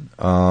Fan.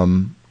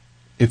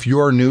 If you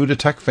are new to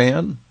Tech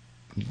Fan,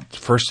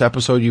 first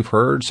episode you've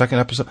heard, second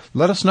episode,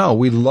 let us know.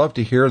 We'd love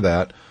to hear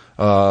that.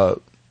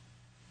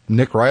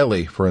 Nick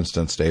Riley, for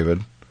instance,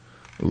 David.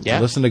 Yeah.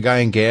 Listen to Guy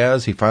and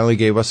Gaz. He finally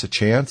gave us a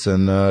chance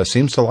and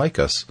seems to like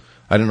us.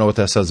 I don't know what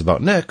that says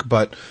about Nick,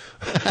 but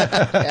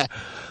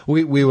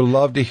we would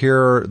love to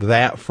hear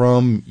that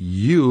from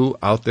you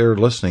out there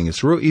listening.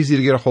 It's real easy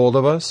to get a hold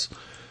of us.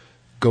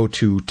 Go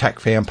to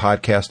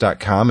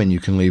techfanpodcast.com and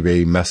you can leave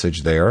a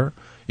message there.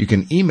 You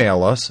can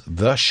email us,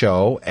 the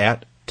show,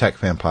 at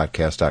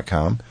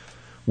techfanpodcast.com.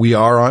 We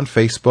are on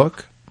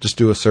Facebook. Just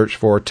do a search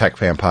for Tech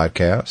Fan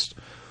Podcast.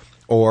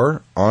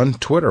 Or on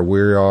Twitter,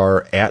 we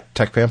are at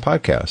Tech Fan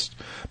Podcast.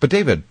 But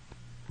David,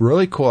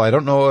 really cool. I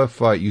don't know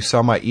if you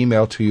saw my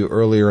email to you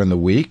earlier in the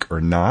week or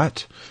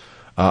not.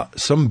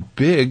 Some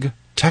big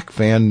Tech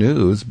Fan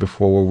news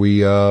before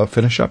we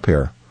finish up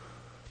here.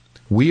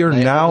 We are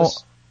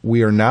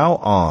now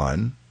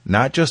on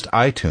not just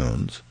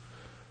iTunes.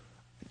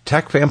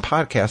 Tech Fan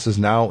Podcast is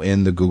now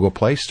in the Google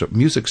Play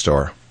Music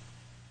Store.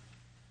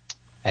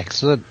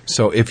 Excellent.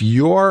 So if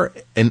you're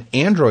an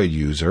Android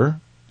user,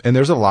 and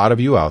there's a lot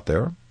of you out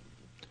there,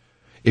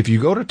 if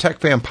you go to Tech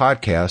Fan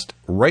Podcast,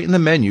 right in the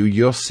menu,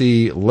 you'll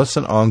see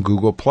Listen on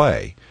Google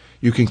Play.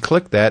 You can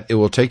click that. It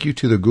will take you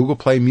to the Google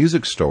Play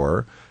Music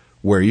Store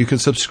where you can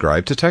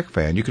subscribe to Tech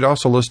Fan. You could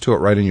also listen to it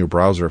right in your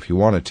browser if you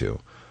wanted to.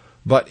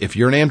 But if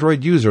you're an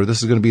Android user,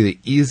 this is going to be the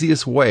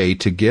easiest way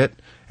to get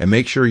and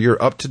make sure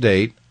you're up to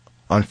date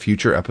on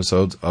future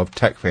episodes of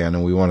Tech Fan.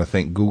 And we want to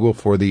thank Google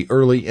for the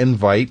early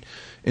invite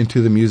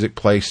into the Music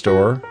Play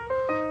Store,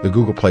 the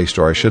Google Play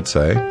Store, I should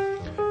say.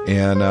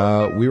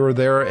 And we were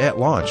there at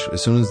launch.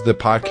 As soon as the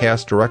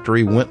podcast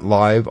directory went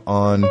live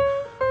on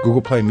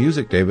Google Play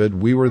Music,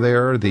 David, we were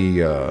there.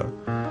 The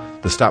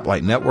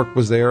Stoplight Network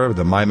was there.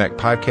 The MyMac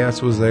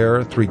Podcast was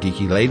there. Three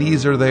Geeky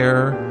Ladies are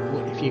there.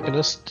 Well, if you're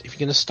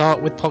gonna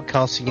start with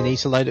podcasting, you need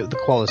to load it with the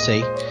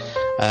quality.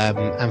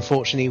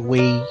 Unfortunately,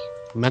 we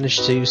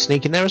managed to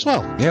sneak in there as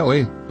well.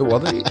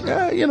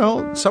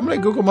 Yeah, somebody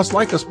at Google must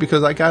like us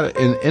because I got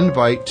an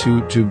invite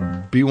to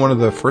be one of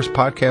the first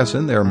podcasts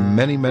in there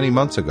many, many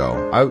months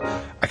ago.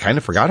 I kind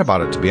of forgot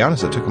about it, to be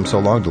honest. It took them so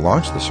long to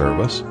launch the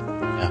service.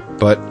 Yeah.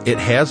 But it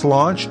has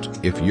launched.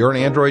 If you're an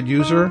Android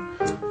user,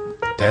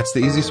 that's the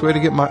easiest way to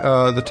get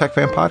the Tech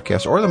Fan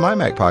Podcast, or the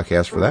MyMac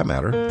Podcast for that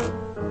matter.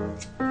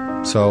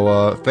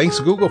 So thanks,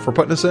 Google, for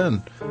putting us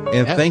in.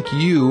 And thank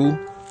you,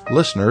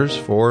 listeners,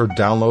 for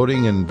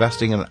downloading and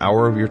investing an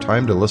hour of your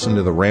time to listen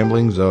to the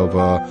ramblings of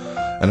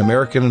an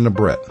American and a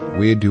Brit.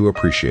 We do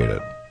appreciate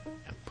it.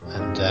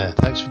 And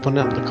thanks for putting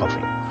up the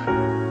coffee.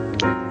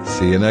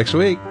 See you next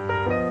week.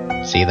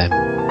 See you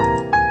then.